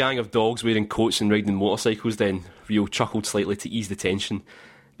out for a gang of dogs wearing coats and riding motorcycles then, Rio chuckled slightly to ease the tension.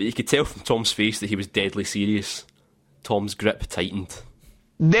 But you could tell from Tom's face that he was deadly serious. Tom's grip tightened.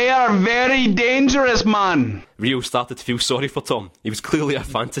 They are very dangerous, man. Rio started to feel sorry for Tom. He was clearly a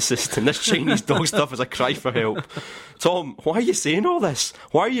fantasist, and this Chinese dog stuff is a cry for help. Tom, why are you saying all this?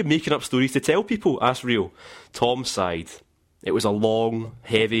 Why are you making up stories to tell people? Asked Rio. Tom sighed. It was a long,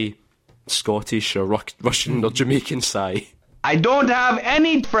 heavy, Scottish or Russian or Jamaican sigh. I don't have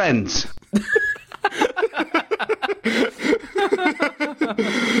any friends.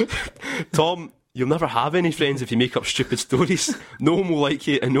 Tom, you'll never have any friends if you make up stupid stories. No one will like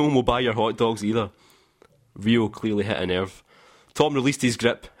you, and no one will buy your hot dogs either. Rio clearly hit a nerve. Tom released his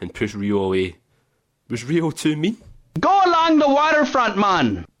grip and pushed Rio away. Was Rio too mean? Go along the waterfront,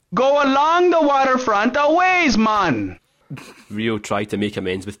 man. Go along the waterfront a ways, man. Rio tried to make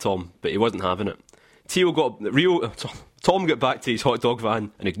amends with Tom, but he wasn't having it. Tom got back to his hot dog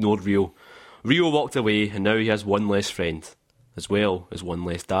van and ignored Rio. Rio walked away, and now he has one less friend, as well as one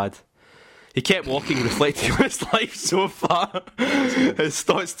less dad. He kept walking, reflecting on his life so far. His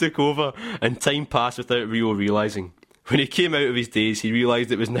thoughts took over, and time passed without Rio realising. When he came out of his daze, he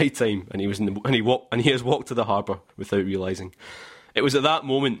realised it was night time, and he has walked to the harbour without realising. It was at that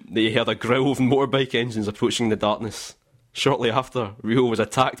moment that he heard a growl of motorbike engines approaching the darkness. Shortly after, Rio was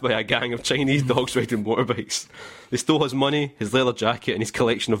attacked by a gang of Chinese dogs riding motorbikes. They stole his money, his leather jacket, and his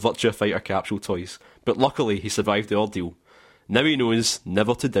collection of Virtua Fighter capsule toys. But luckily, he survived the ordeal. Now he knows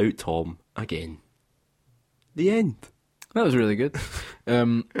never to doubt Tom again. The end. That was really good.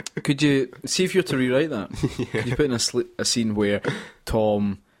 Could you see if you were to rewrite that? Yeah. Could you put in a scene where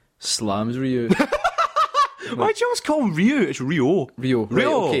Tom slams Rio? Why'd you always call him Rio? It's Rio. Rio. Right,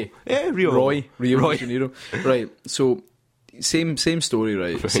 okay. Yeah, Rio. Roy De Niro. Right. So same story,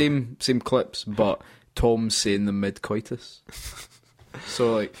 right? Same clips, but Tom's saying them mid coitus.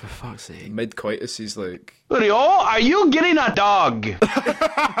 So like, for fuck's sake, mid coitus, he's like, Rio, are you getting a dog?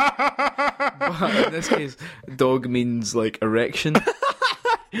 But in this case, dog means like erection.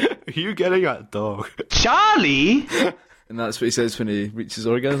 Are you getting a dog? Charlie? And that's what he says when he reaches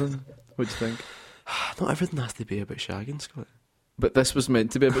orgasm. What do you think? Not everything has to be about shagging, Scott. But this was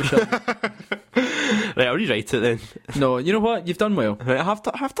meant to be about shagging. Right, I'll rewrite it then. No, you know what? You've done well. Right, I have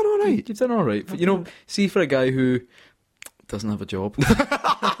done alright. You've done alright. You know, see, for a guy who doesn't have a job.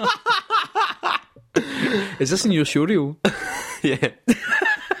 Is this in your showreel? Yeah.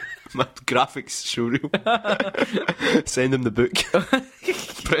 My graphics showreel. Send him the book.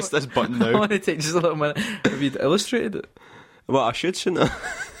 Press this button now. I want to take just a little minute. Have you illustrated it? Well, I should, shouldn't I?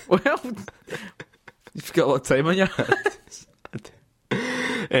 Well, you've got a lot of time on your hands.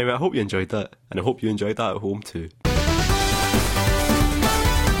 Anyway, I hope you enjoyed that, and I hope you enjoyed that at home too.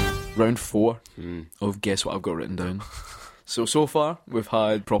 Round 4 of Guess What I've Got Written Down. So far, we've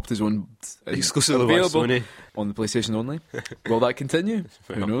had properties on exclusively available Sony on the PlayStation only. Will that continue?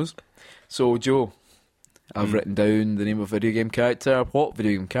 Who knows? So, Joe, I've written down the name of a video game character. What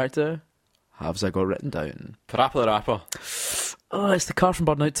video game character have I got written down? Parappa the Rapper. Oh, it's the car from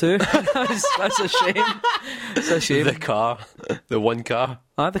Burnout 2. That's a shame. It's a shame. The car. The one car.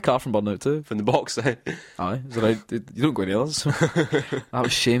 Aye, the car from Burnout 2. From the box, eh? Aye. So you don't go any others. So. That was a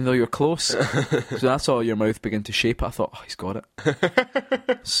shame, though. You're close. So I saw your mouth begin to shape. I thought, oh, he's got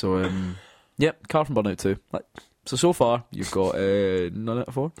it. So, yep, car from Burnout 2. So far, you've got none out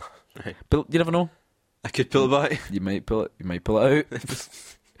of 4. Right. But you never know. I could pull it back. You might pull it out.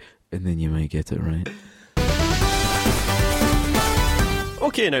 And then you might get it right.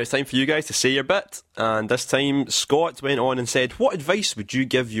 Okay, now it's time for you guys to say your bit. And this time, Scott went on and said, what advice would you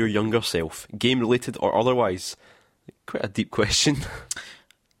give your younger self, game-related or otherwise? Quite a deep question.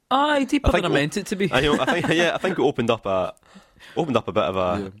 Aye, deeper than I meant it to be. I think it opened up a bit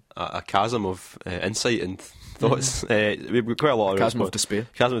of a chasm of insight and thoughts. We've got quite a lot of chasm of despair.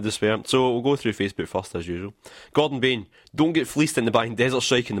 Chasm of despair. So we'll go through Facebook first as usual. Gordon Bain, don't get fleeced into buying Desert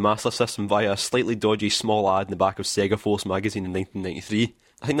Strike in the Master System via a slightly dodgy small ad in the back of Sega Force magazine in 1993.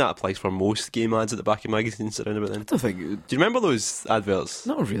 I think that applies for most game ads at the back of magazines around about then. I don't think... Do you remember those adverts?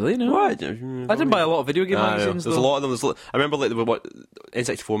 Not really, no. What? I didn't buy a lot of video game magazines. There's a lot of them. I remember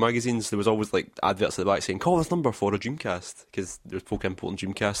N64 magazines, there was always like adverts at the back saying, call this number for a Dreamcast, because there was folk importing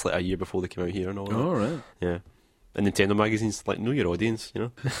Dreamcast like a year before they came out here and all that. Oh, right. Yeah. And Nintendo magazines, like, know your audience, you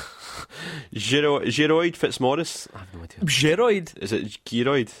know. Geroid Fitzmaurice. I have no idea. Geroid? Is it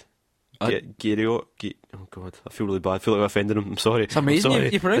Geroid? Oh god, I feel really bad. I feel like I offended him. I'm sorry. It's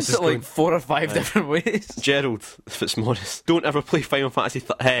amazing. You pronounced it like 4 or 5 different ways. Gerald Fitzmaurice. Don't ever play Final Fantasy.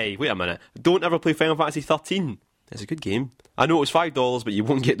 Hey, wait a minute. Don't ever play Final Fantasy 13. It's a good game. I know it was $5, but you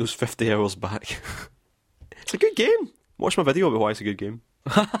won't get those 50 hours back. It's a good game. Watch my video about why it's a good game.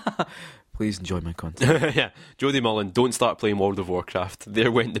 Please enjoy my content. Yeah, Jody Mullen, don't start playing World of Warcraft.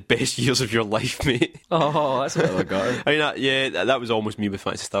 There went the best years of your life, mate. Oh, that's what I got. I mean, that was almost me with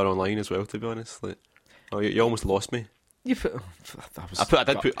Phantasy Star Online as well, to be honest. Like, you almost lost me. You put.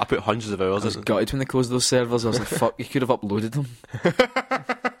 I put hundreds of hours. I was gutted when they closed those servers. I was like, fuck, you could have uploaded them.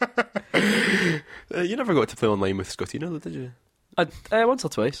 You never got to play online with Scottina, though, did you? Once or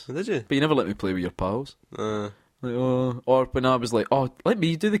twice. Did you? But you never let me play with your pals. Or when I was like, oh, let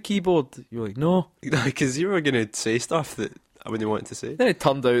me do the keyboard. You were like, no. Because you were going to say stuff that I wouldn't want to say. Then it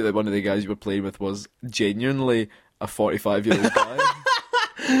turned out that one of the guys you were playing with was genuinely a 45-year-old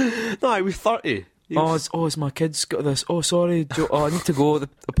guy. No, I was 30. It's my kid's got this. Oh, sorry, Joe. Oh, I need to go. The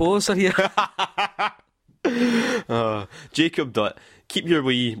police are here. Jacob Dutt, keep your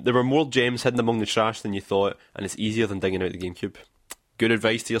Wii. There were more gems hidden among the trash than you thought, and it's easier than digging out the GameCube. Good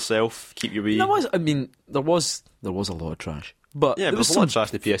advice to yourself. Keep your Wii. There was a lot of trash, but yeah, there was a lot of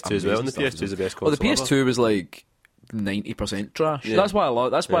trash in the PS2 as well. And the PS2 is the best console. Well, the PS2 was like 90% trash. Yeah. That's why I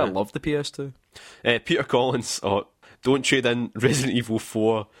love. That's why I love the PS2. Peter Collins. Don't trade in Resident Evil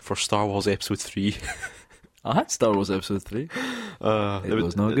 4 for Star Wars Episode 3. I had Star Wars Episode 3. It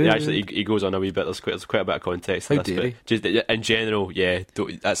was not good. Actually, he goes on a wee bit. There's quite a bit of context. How dare he? Just in general, yeah,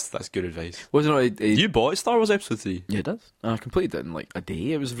 that's good advice. Wasn't it? You bought Star Wars Episode 3? Yeah, it does. I completed it in like a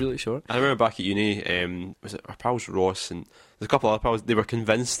day. It was really short. I remember back at uni, was it our pals Ross and there's a couple of other pals, they were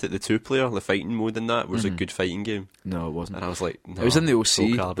convinced that the 2-player, the fighting mode in that, was a good fighting game. No, it wasn't. And I was like, no. It was in the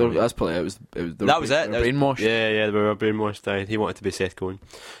OC. That's probably it. That was it. Brainwashed. Yeah, they were brainwashed. He wanted to be Seth Cohen.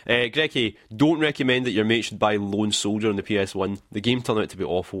 Greggy, don't recommend that your mate should buy Lone Soldier on the PS1. The game turned out to be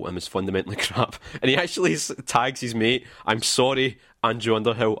awful and was fundamentally crap. And he actually tags his mate, I'm sorry, Andrew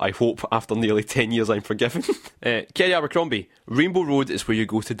Underhill, I hope after nearly 10 years I'm forgiven. Kerry Abercrombie, Rainbow Road is where you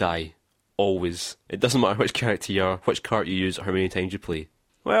go to die. Always. It doesn't matter which character you are, which cart you use, or how many times you play.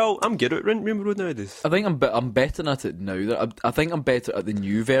 Well, I'm good at Rainbow Road nowadays. I think I'm better at it now. I think I'm better at the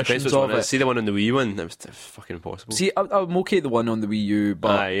new versions of it. See the one on the Wii one? That was fucking impossible. See, I'm okay at the one on the Wii U,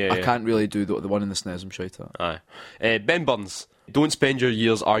 but I can't really do the one in the SNES. I'm shite at. Aye. Ben Burns, don't spend your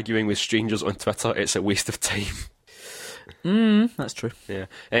years arguing with strangers on Twitter. It's a waste of time. That's true. Yeah.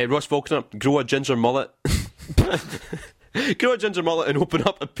 Ross Faulkner, grow a ginger mullet. Grow a ginger mullet and open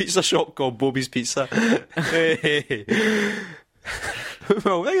up a pizza shop called Bobby's Pizza. Hey.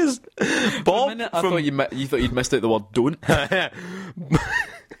 Well, thing is, Bob. I thought you'd missed out the word don't.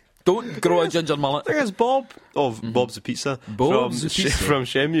 Don't grow a ginger mullet. I think it's Bob of Bob's the Pizza from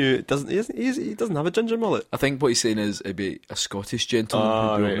Shemu. He doesn't have a ginger mullet. I think what he's saying is it'd be a Scottish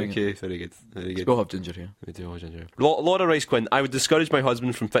gentleman. Right, okay, very good. We all have ginger here. We do all have ginger. Laura Rice Quinn, I would discourage my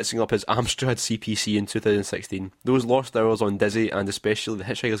husband from fixing up his Amstrad CPC in 2016. Those lost hours on Dizzy and especially the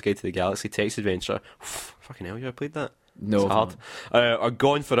Hitchhiker's Guide to the Galaxy text adventure. Fucking hell, you ever played that? No, it's hard. Are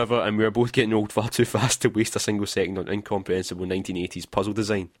gone forever, and we are both getting old far too fast to waste a single second on incomprehensible 1980s puzzle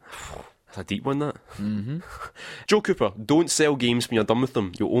design. That's a deep one, that. Mm-hmm. Joe Cooper, don't sell games when you're done with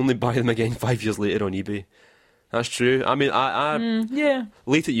them. You'll only buy them again 5 years later on eBay. That's true. I mean, I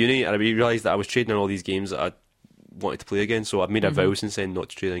late at uni, I realised that I was trading in all these games that I wanted to play again, so I've made a vow since then not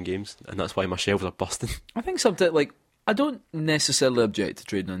to trade in games, and that's why my shelves are busting. I think something like, I don't necessarily object to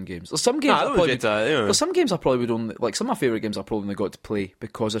trading in games. There's some games There's some games I probably would only, like some of my favourite games I probably only got to play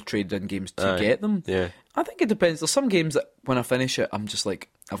because I traded in games to get them. Yeah. I think it depends. There's some games that when I finish it, I'm just like,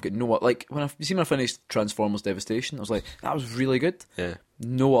 I've got like when I finished Transformers Devastation, I was like, that was really good. Yeah.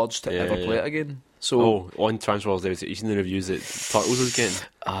 No urge to ever play it again. So on Transformers Devastation, you seen the reviews that Turtles was getting?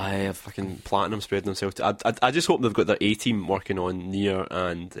 I have fucking Platinum spreading themselves. I just hope they've got their A team working on Nier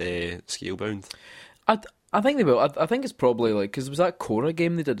and Scalebound. I think they will. I think it's probably like, because it was that Korra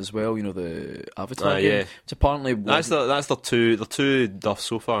game they did as well, you know, the Avatar game, which apparently that's their two duffs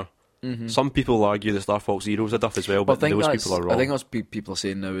so far. Mm-hmm. Some people argue the Star Fox Zero's a duff as well, but those people are wrong. I think what people are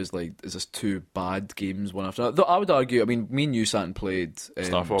saying now is like, is this two bad games one after another? Though I would argue, I mean, me and you sat and played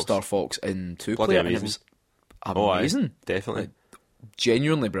Star Fox in 2-player, and it was amazing. Definitely. Like,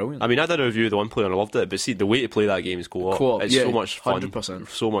 genuinely brilliant. I mean, I did a review of the 1-player and I loved it, but see, the way to play that game is co-op. It's so much fun. 100%.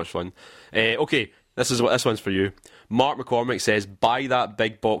 So much fun. Okay. This one's for you. Mark McCormick says, buy that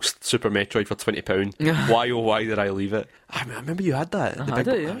big box Super Metroid for £20. Why, oh why did I leave it? I remember you had that. I had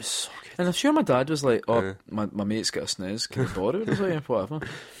it, yeah. That was so good. And I'm sure my dad was like, my mate's got a SNES, can I borrow it? I was like, whatever. And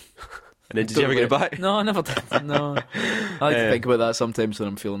then did you ever get it back? No, I never did. No. I like to think about that sometimes when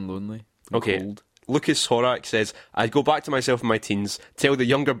I'm feeling lonely. Cold. Lucas Horak says, I'd go back to myself in my teens, tell the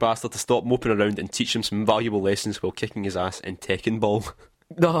younger bastard to stop moping around and teach him some valuable lessons while kicking his ass in Tekken Ball.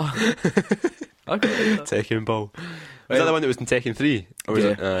 No. I quite like that. Tekken Ball. Was that the one that was in Tekken 3? Or was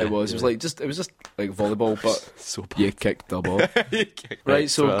Yeah, it was. It was just like volleyball, but so bad. you kicked the ball. Right, Right,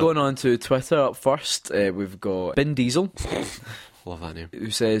 so going on to Twitter up first, we've got Bin Diesel, Love that name.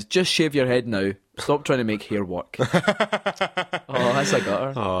 who says, "Just shave your head now. Stop trying to make hair work." Oh, that's a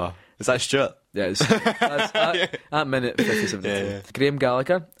gutter. Oh, is that Stuart? Yeah, that's at minute 50-72. Yeah. Graham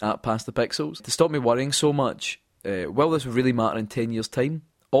Gallagher at Past the Pixels. To stop me worrying so much, will this really matter in 10 years' time?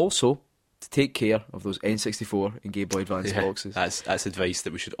 Also, to take care of those N64 and Game Boy Advance boxes. That's advice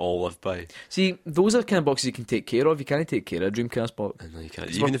that we should all live by. See, those are the kind of boxes you can take care of. You can't take care of a Dreamcast box. And you can't,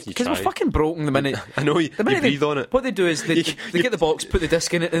 even if you Because try. we're fucking broken the minute. I know you minute breathe on it. What they do is they get the box, put the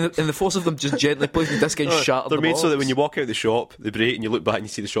disc in it, and the force of them just gently placing the disc in, shatter They're the made box. so that when you walk out of the shop, they break and you look back and you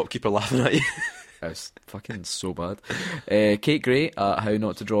see the shopkeeper laughing at you. It's fucking so bad. Kate Gray at How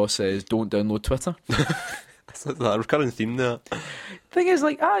Not to Draw says, "Don't download Twitter." That's a recurring theme there. Thing is,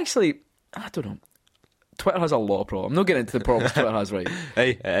 like, I don't know. Twitter has a lot of problems. I'm not getting into the problems Twitter has, right?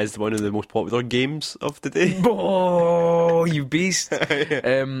 Hey, it is one of the most popular games of the day. Oh, you beast.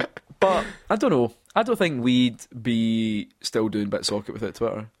 But I don't know. I don't think we'd be still doing BitSocket without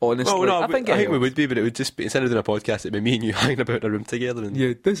Twitter. Honestly, Well, no, I think we would be, but it would just be, instead of doing a podcast, it'd be me and you hanging about in a room together and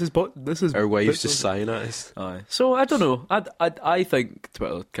Yeah, this is our wives BitSocket. just sighing at us. Aye. So I don't know. I think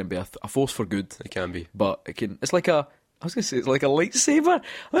Twitter can be a force for good, It can be. but it can. It's like a. I was gonna say it's like a lightsaber.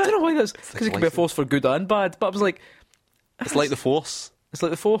 I don't know why that's because it can be a force for good and bad. But I was like, It's like the Force. it's like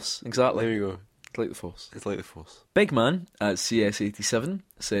the force. Exactly. There you go. It's like the force. It's like the Force. Big Man at CS87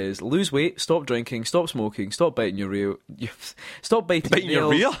 says, "Lose weight, stop drinking, stop smoking, stop biting your rear, stop biting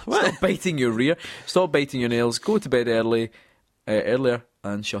your nails, rear? What? stop biting your rear, stop biting your nails, go to bed earlier,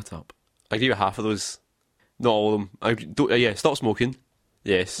 and shut up." I give you half of those. Not all of them. Yeah, stop smoking.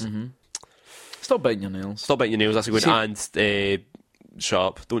 Yes. Stop biting your nails. Stop biting your nails. That's a good one. And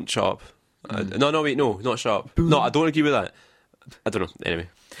sharp. Don't sharp. No, wait, no, not sharp. No, I don't agree with that. I don't know. Anyway.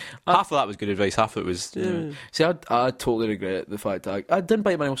 Half of that was good advice. Half of it was See, I totally regret the fact that I didn't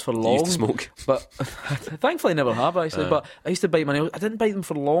bite my nails for you long. used to smoke. But thankfully I never have actually. But I used to bite my nails. I didn't bite them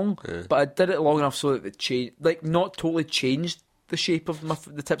for long, but I did it long enough so that it changed, like not totally changed the shape of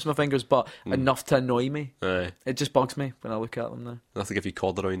the tips of my fingers, but enough to annoy me. Aye. It just bugs me when I look at them now. That's like if you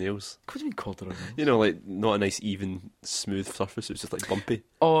corduroy nails. What do you mean corduroy nails? You know, like not a nice, even, smooth surface. It's just like bumpy.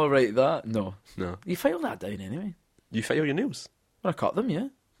 Oh right, that no. No. You file that down anyway. You file your nails? When I cut them, yeah.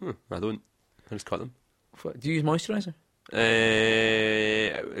 I don't. I just cut them. Do you use moisturiser?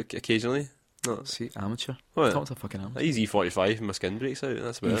 Occasionally. No. See, amateur. What? Talk to a fucking amateur. I use E45 and my skin breaks out.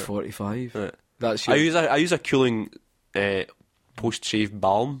 That's about it. E45. Right. That's I your use a cooling post-shave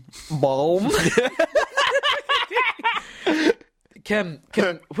balm. balm. Kim,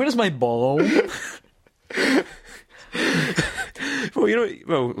 where is my balm? Well, I don't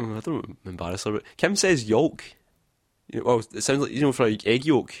want to embarrass her, but Kim says yolk. Well, it sounds like, for egg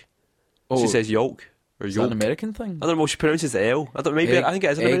yolk. She says yolk. Or Is that yolk. an American thing? I don't know, she pronounces the L. I think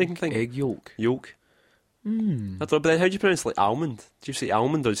it is an American thing. Egg yolk. Yolk. I don't know, but then how do you pronounce like almond? Do you say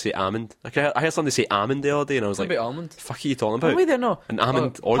almond or do you say almond? I heard somebody say almond the other day and I was What like, about almond? the fuck are you talking Oh, about? wait there, no. An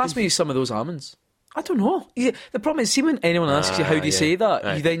almond organ? Pass me some of those almonds. I don't know. Yeah, the problem is, see when anyone asks you how do you say that,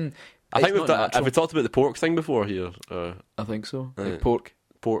 Aye. you then... I think it's not have natural. we talked about the pork thing before here? I think so. Aye. Like pork.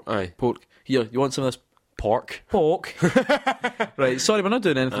 Aye. Pork. Here, you want some of this? Pork. Pork. Right, sorry, we're not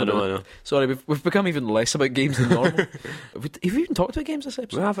doing anything I know, about it. I know. Sorry, we've become even less about games than normal. Have we even talked about games this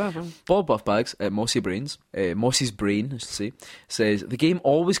episode? Have. Bob Buffbags at Mossy's Brain, I should say, says, "The game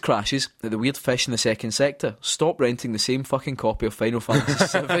always crashes at the weird fish in the second sector. Stop renting the same fucking copy of Final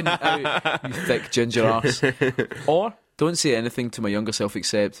Fantasy VII out, you thick ginger arse. Or, don't say anything to my younger self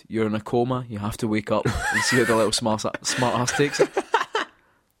except, you're in a coma, you have to wake up and see how the little smart ass takes it."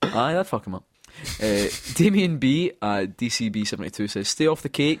 Aye, that'd fuck him up. Damien B at DCB72 says, "Stay off the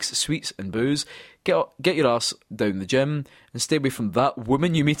cakes, sweets and booze. Get your ass down the gym and stay away from that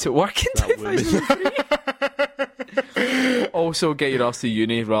woman you meet at work in 2003. Also, get your ass to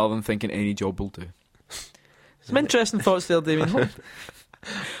uni rather than thinking any job will do." Some interesting thoughts there, Damien.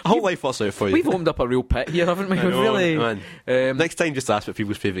 A whole life works out for you. We've opened up a real pit here, haven't we? I know, Really. man. Next time, just ask what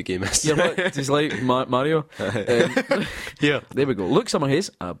people's favourite game is. You're what? Just like Mario. Yeah. There we go. Luke Summerhays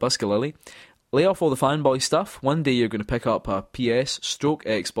at Buscalilly. "Lay off all the fanboy stuff. One day you're going to pick up a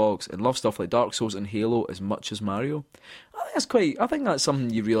PS/Xbox and love stuff like Dark Souls and Halo as much as Mario." I think that's something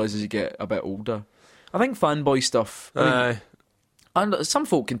you realise as you get a bit older. I think fanboy stuff. And some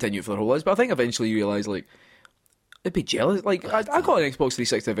folk continue for their whole lives, but I think eventually you realise, like, they'd be jealous. Like, I got an Xbox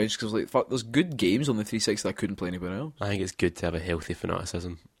 360 eventually because I was like, fuck, there's good games on the 360 that I couldn't play anywhere else. I think it's good to have a healthy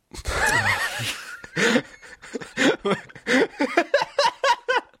fanaticism.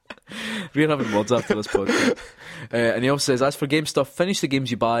 We're having words after this podcast. And he also says, as for game stuff, finish the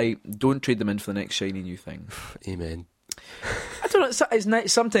games you buy. Don't trade them in for the next shiny new thing. Amen. I don't know. It's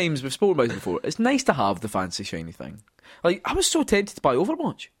nice. Sometimes we've spoken about it before. It's nice to have the fancy shiny thing. Like, I was so tempted to buy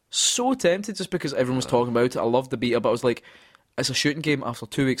Overwatch. So tempted just because everyone was talking about it. I loved the beta, but I was like, it's a shooting game. After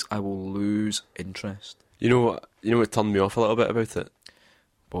 2 weeks, I will lose interest. You know what turned me off a little bit about it?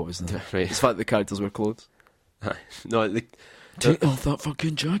 What was that? Right. It's the fact the characters wear clothes. No, Take off that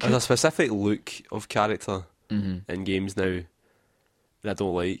fucking jacket. there's a specific look of character in games now that I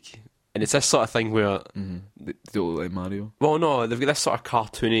don't like. And it's this sort of thing where... They don't look like Mario. Well, no, they've got this sort of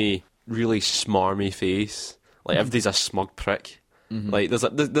cartoony, really smarmy face. Like, everybody's a smug prick. Like, there's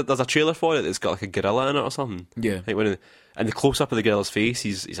a trailer for it that's got like a gorilla in it or something. Yeah. Like and the close-up of the gorilla's face,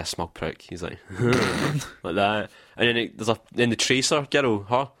 he's a smug prick. He's like... like that. And then then the Tracer girl,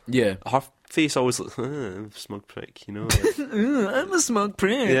 her face always like, smug prick, you know? Like, I'm a smug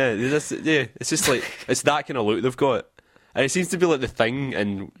prick. it's just like, it's that kind of look they've got. And it seems to be like the thing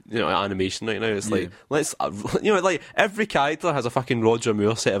in animation right now. It's like, let's like every character has a fucking Roger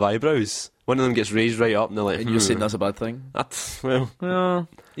Moore set of eyebrows. One of them gets raised right up, and they're like, And you're saying that's a bad thing? That's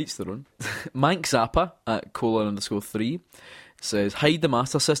Each their own. Mank Zappa at @:3 says, hide the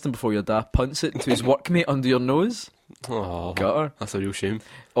Master System before your dad punts it into his workmate under your nose. oh, Gutter. that's a real shame.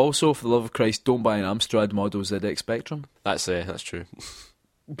 Also, for the love of Christ, don't buy an Amstrad Model ZX Spectrum. That's true.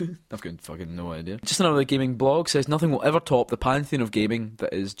 I've got fucking no idea. Just another gaming blog says, nothing will ever top the pantheon of gaming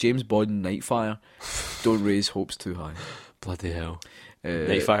that is James Bond Nightfire. Don't raise hopes too high. Bloody hell.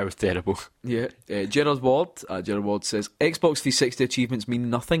 Nightfire was terrible. Yeah. Gerard Ward says, Xbox 360 achievements mean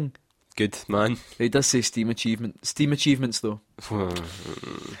nothing. Good, man. He does say Steam achievements though.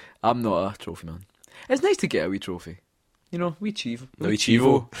 I'm not a trophy man. It's nice to get a wee trophy. You know, wee Chivo.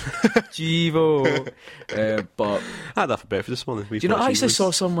 Chivo. Chivo. But I had that for breakfast this morning. do you know, I actually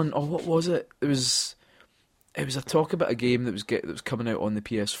saw someone, what was it? It was a talk about a game that was coming out on the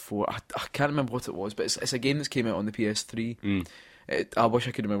PS4. I can't remember what it was, but it's a game that's came out on the PS3. I wish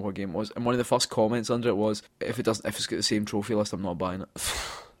I could remember what game it was. And one of the first comments under it was, if it's got the same trophy list, I'm not buying it.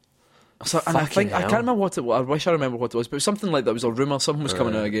 So, and I can't remember what it was. I wish I remember what it was, but it was something like that. It was a rumour. Something was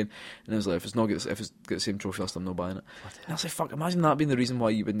coming out again, and I was like, if it's got the same trophy list, I'm not buying it. And I was like, fuck! Imagine that being the reason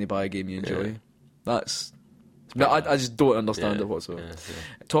why you wouldn't buy a game you enjoy. Yeah. That's. I just don't understand it whatsoever. Yeah.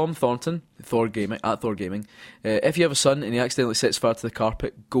 Tom Thornton, Thor Gaming, if you have a son and he accidentally sets fire to the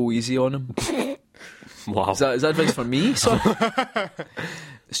carpet, go easy on him. Wow. Is that advice for me, son?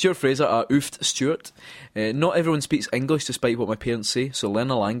 Stuart Fraser at Oofed Stuart. Not everyone speaks English despite what my parents say, so learn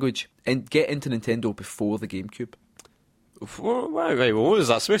a language and get into Nintendo before the GameCube. Right, what was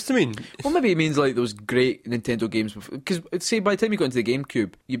that supposed to mean? Well, maybe it means like those great Nintendo games. Because say by the time you got into the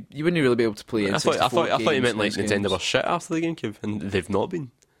GameCube, you wouldn't really be able to play. I thought you meant like games. Nintendo were shit after the GameCube, and they've not been.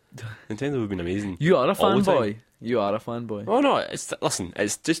 Nintendo have been amazing. You are a all the fanboy. time. You are a fanboy. Oh no, listen,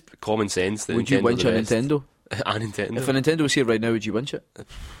 it's just common sense that Would you winch a Nintendo? A Nintendo? If a Nintendo was here right now, would you winch it?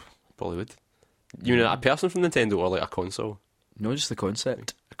 Probably would. You mean a person from Nintendo or like a console? No, just the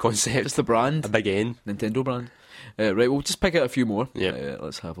concept. A concept? Just the brand. A big N. Nintendo brand. Right, we'll just pick out a few more. Yeah.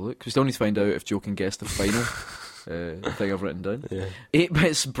 Let's have a look. We still need to find out if Joe can guess the final thing I've written down. Yeah.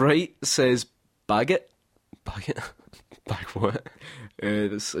 8-Bit Bright says bag it. Bag it? Bag what?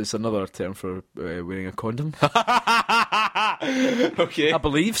 It's another term for wearing a condom. Okay. I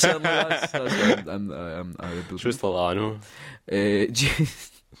believe certainly that's I believe. Just like that, I know.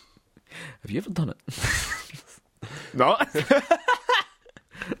 Have you ever done it? No.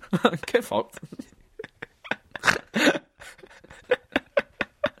 Get fucked.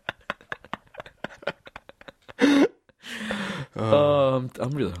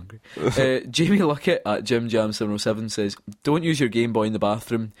 I'm really hungry. Jamie Luckett at JimJam707 says, don't use your Game Boy in the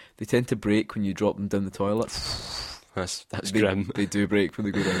bathroom. They tend to break when you drop them down the toilet. That's grim. They do break when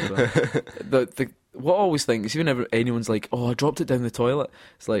they go down the toilet. What I always think is, even if anyone's like, oh, I dropped it down the toilet,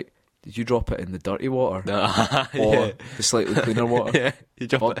 it's like, did you drop it in the dirty water? Or the slightly cleaner water? Yeah, you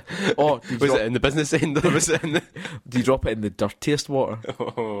drop it. Or was it in the business end or was it in the... Do you drop it in the dirtiest water?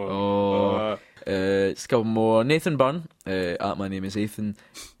 Just a couple more. Nathan Byrne, at my name is Ethan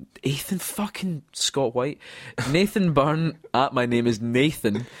fucking Scott White. Nathan Byrne, at my name is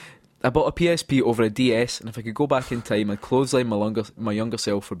Nathan. I bought a PSP over a DS, and if I could go back in time, I'd clothesline my younger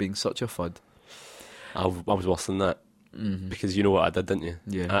self for being such a fud. I was worse than that. Mm-hmm. Because you know what I did, didn't you?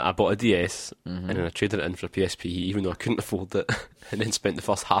 Yeah. I bought a DS and then I traded it in for a PSP, even though I couldn't afford it, and then spent the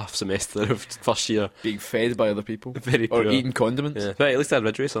first half semester of first year being fed by other people. Very or poor. Eating condiments. Yeah. But at least I had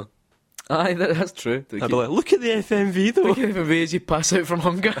Ridge Racer. Aye, that's true. I'd be like, look at the FMV though. Look at the FMV as you pass out from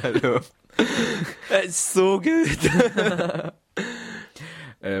hunger. I know. It's so good.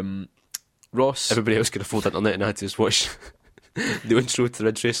 Ross. Everybody else could afford internet and had to just watch the intro to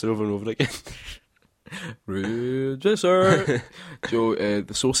Ridge Racer over and over again. Ridge Racer. Joe,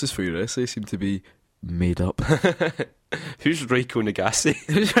 the sources for your essay seem to be made up. Who's Raiko Nagase?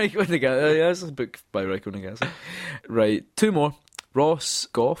 Who's Raiko Nagase? Yeah, that's a book by Raiko Nagase. Right, 2 more. Ross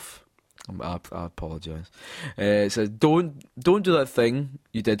Goff. I apologise. It says, don't do that thing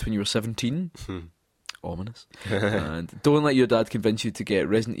you did when you were 17. Ominous. And don't let your dad convince you to get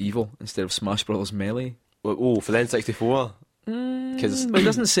Resident Evil instead of Smash Bros. Melee. Oh, for the N64? Because it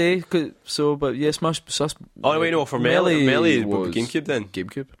doesn't say, but yeah, Smash. Oh, wait, no, for Melee was GameCube then?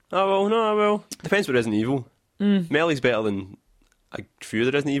 GameCube. Oh, well. Depends what Resident Evil. Melee's better than a few of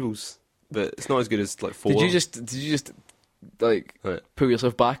the Resident Evils, but it's not as good as like 4. Did you just like pull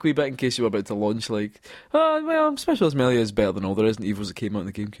yourself back a wee bit in case you were about to launch like, Smash Bros. Melee is better than all the Resident Evils that came out in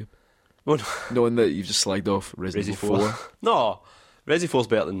the GameCube? Well, no. Knowing that you've just slagged off Resident Evil 4. No, Resi 4's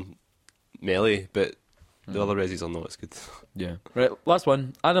better than Melee, but the other Resis are not as good. Yeah. Right, last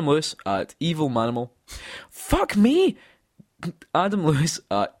one. Adam Lewis at Evil Manimal. Fuck me! Adam Lewis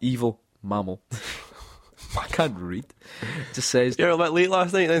at Evil Mammal. I can't read. Just says... You were a bit late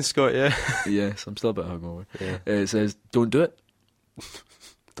last night then, Scott, yeah? Yes, I'm still a bit hungover. Yeah. It says, don't do it.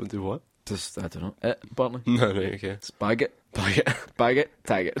 Don't do what? Just, I don't know. Bartley. No, right, okay. Just bag it.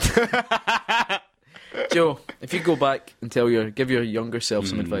 Tag it. Joe, if you go back and give your younger self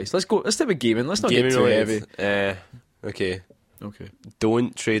some advice. Let's stick with gaming. Let's not get too heavy. Okay. Okay.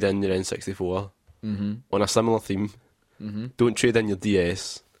 Don't trade in your N64 on a similar theme. Don't trade in your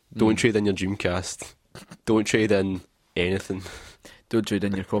DS. Don't trade in your Dreamcast. Don't trade in anything. Don't trade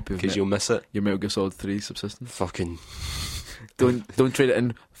in your copy of because you'll miss it. Your Metal Gear Solid 3 Subsistence. Fucking. Don't trade it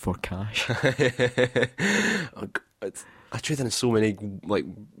in for cash. I traded in so many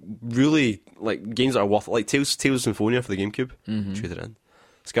really games that are worth like Tales of Symphonia for the GameCube. Traded in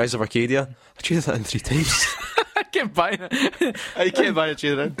Skies of Arcadia. I traded that in 3 times. I can't buy it. I can't buy it.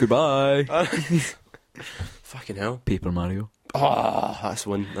 Traded in. Goodbye. Fucking hell. Paper Mario. Oh, that's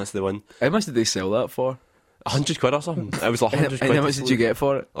one. That's the one. How much did they sell that for? £100 or something. It was like £100. And how much did you get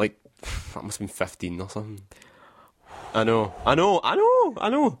for it? Like that must have been 15 or something. I know.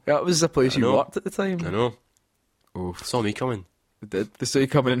 That was the place you worked at the time. I know. Oh, saw me coming. They saw you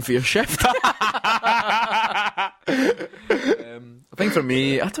coming in for your shift. I think for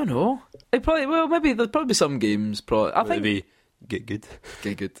me, I don't know. Maybe there'll probably be some games. I think maybe get good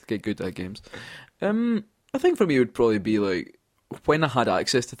at games. I think for me it would probably be like when I had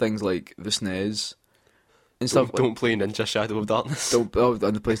access to things like the SNES and stuff. Don't play Ninja Shadow of Darkness. On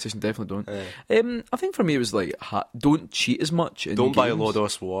the PlayStation, definitely don't. I think for me it was like don't cheat as much. Don't buy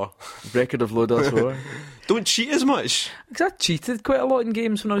Lodos War. Record of Lodos War. Don't cheat as much. Because I cheated quite a lot in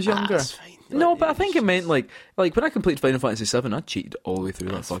games when I was younger. That's fine. No, but I think it meant like when I completed Final Fantasy VII, I cheated all the way through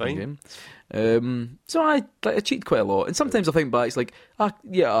that fucking game. So I cheated quite a lot, and sometimes I think back, it's like, I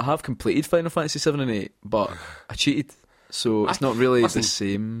have completed Final Fantasy VII and 8, but I cheated, so it's not really the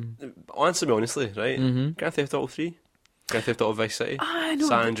same. Answer me honestly, right? Grand Theft Auto 3, Grand Theft Auto Vice City, I know,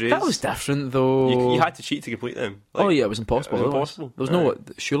 San Andreas. That was different though. You had to cheat to complete them. It was impossible. It was impossible. There was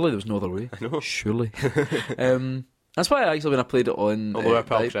surely there was no other way. I know. Surely. That's why when I played it on... Although our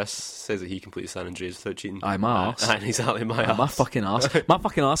pal Chris says that he completed San Andreas without cheating. Aye, my arse. Aye, exactly, my arse. My fucking arse. My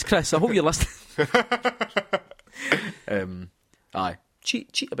fucking arse, Chris. I hope you're listening. Aye.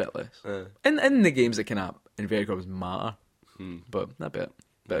 Cheat a bit less. In the games that can, in very commas, matter. But a bit.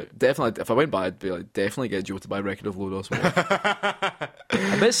 But definitely, if I went by, I'd be like, definitely get Joe to buy Record of Lodos War.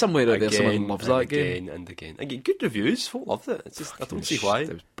 I bet somewhere out there someone loves that game. Again and again. I get good reviews. Folk loved it. It's just, I don't see why.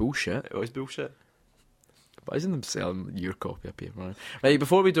 It was bullshit. It was bullshit. Why isn't them selling your copy of Paper? Right,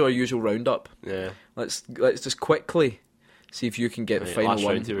 before we do our usual roundup, let's just quickly see if you can get the final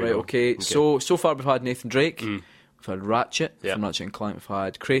one. Right, okay. So far we've had Nathan Drake, we've had Ratchet from Ratchet and Clank, we've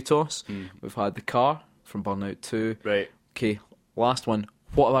had Kratos, we've had the car from Burnout 2. Right. Okay, last one.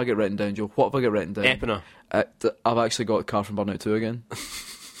 What have I got written down, Joe? What have I got written down? Epona. I've actually got the car from Burnout 2 again.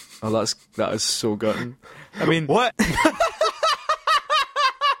 That is so gutting. I mean, what?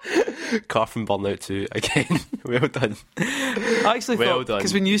 Car from Burnout 2 again. Well done. I actually thought,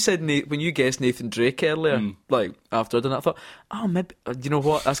 because when you guessed Nathan Drake earlier, like after I done that, I thought, maybe you know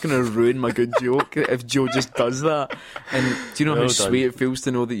what? That's going to ruin my good joke if Joe just does that. And do you know how sweet it feels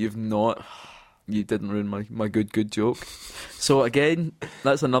to know that you didn't ruin my good joke? So again,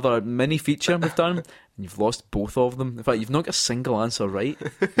 that's another mini feature we've done, and you've lost both of them. In fact, you've not got a single answer right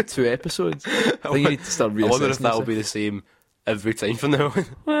in 2 episodes. I think you need to start reassessing. I wonder if that will be the same every time from now on.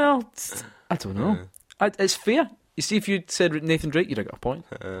 Well, I don't know. It's fair. You see, if you'd said Nathan Drake, you'd have got a point.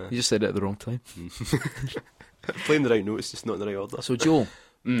 You just said it at the wrong time. Playing the right notes, just not in the right order. So, Joe,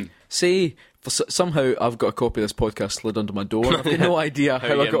 Say, somehow I've got a copy of this podcast slid under my door. I've got no idea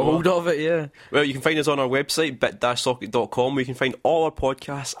how I got hold of it, yeah. Well, you can find us on our website, bit-socket.com, where you can find all our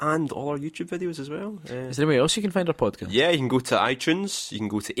podcasts and all our YouTube videos as well. Is there anywhere else you can find our podcast? Yeah, you can go to iTunes, you can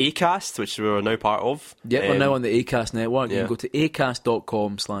go to Acast, which we're now part of. Yeah, we're now on the Acast network. You can go to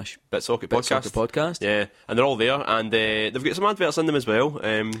acast.com/BitSocket Podcast. Yeah, and they're all there, and they've got some adverts in them as well.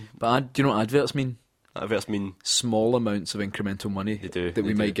 But do you know what adverts mean? Adverts mean small amounts of incremental money that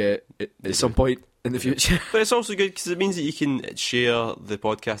we might get at some point in the future. But it's also good because it means that you can share the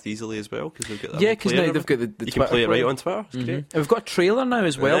podcast easily as well. Cause they've got that because now they've got the you can play it right on Twitter. It's great. And we've got a trailer now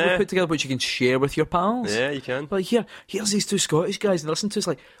as well. We've put together which you can share with your pals. Yeah, you can. But here's these two Scottish guys and listen to us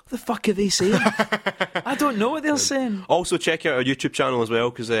like, what the fuck are they saying? I don't know what they're saying. Also check out our YouTube channel as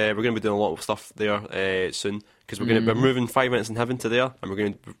well because we're going to be doing a lot of stuff there soon. Because we're moving 5 Minutes in Heaven to there, and we're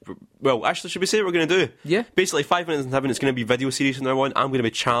going to. Well, actually, should we say what we're going to do? Yeah. Basically, 5 Minutes in Heaven is going to be a video series from now on. I'm going to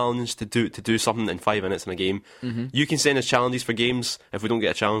be challenged to do something in 5 minutes in a game. You can send us challenges for games. If we don't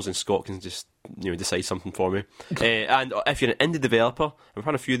get a challenge, then Scott can just decide something for me. And if you're an indie developer, we've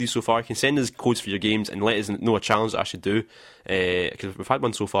had a few of these so far. You can send us codes for your games and let us know a challenge that I should do. Because we've had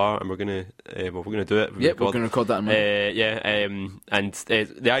one so far, and we're going to do it. We're going to record that. And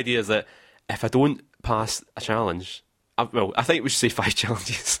the idea is that if I don't pass a challenge, I think we should say 5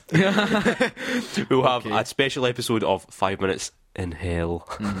 challenges. We'll have a special episode of 5 Minutes in Hell,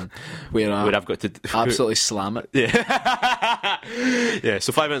 where I've got to absolutely slam it. Yeah.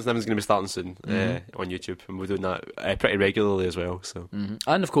 So 5 Minutes in Heaven is going to be starting soon on YouTube, and we're doing that pretty regularly as well. So,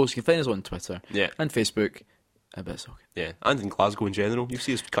 and of course, you can find us on Twitter, and Facebook. A bit so. Yeah, and in Glasgow in general, you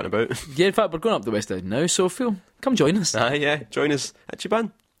see us cutting about. Yeah, in fact, we're going up the West End now, so come join us. Join us at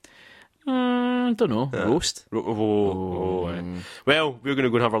Chiban. Don't know. Roast. Well, we're going to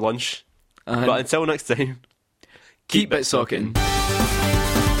go and have our lunch. But until next time, keep BitSocketing.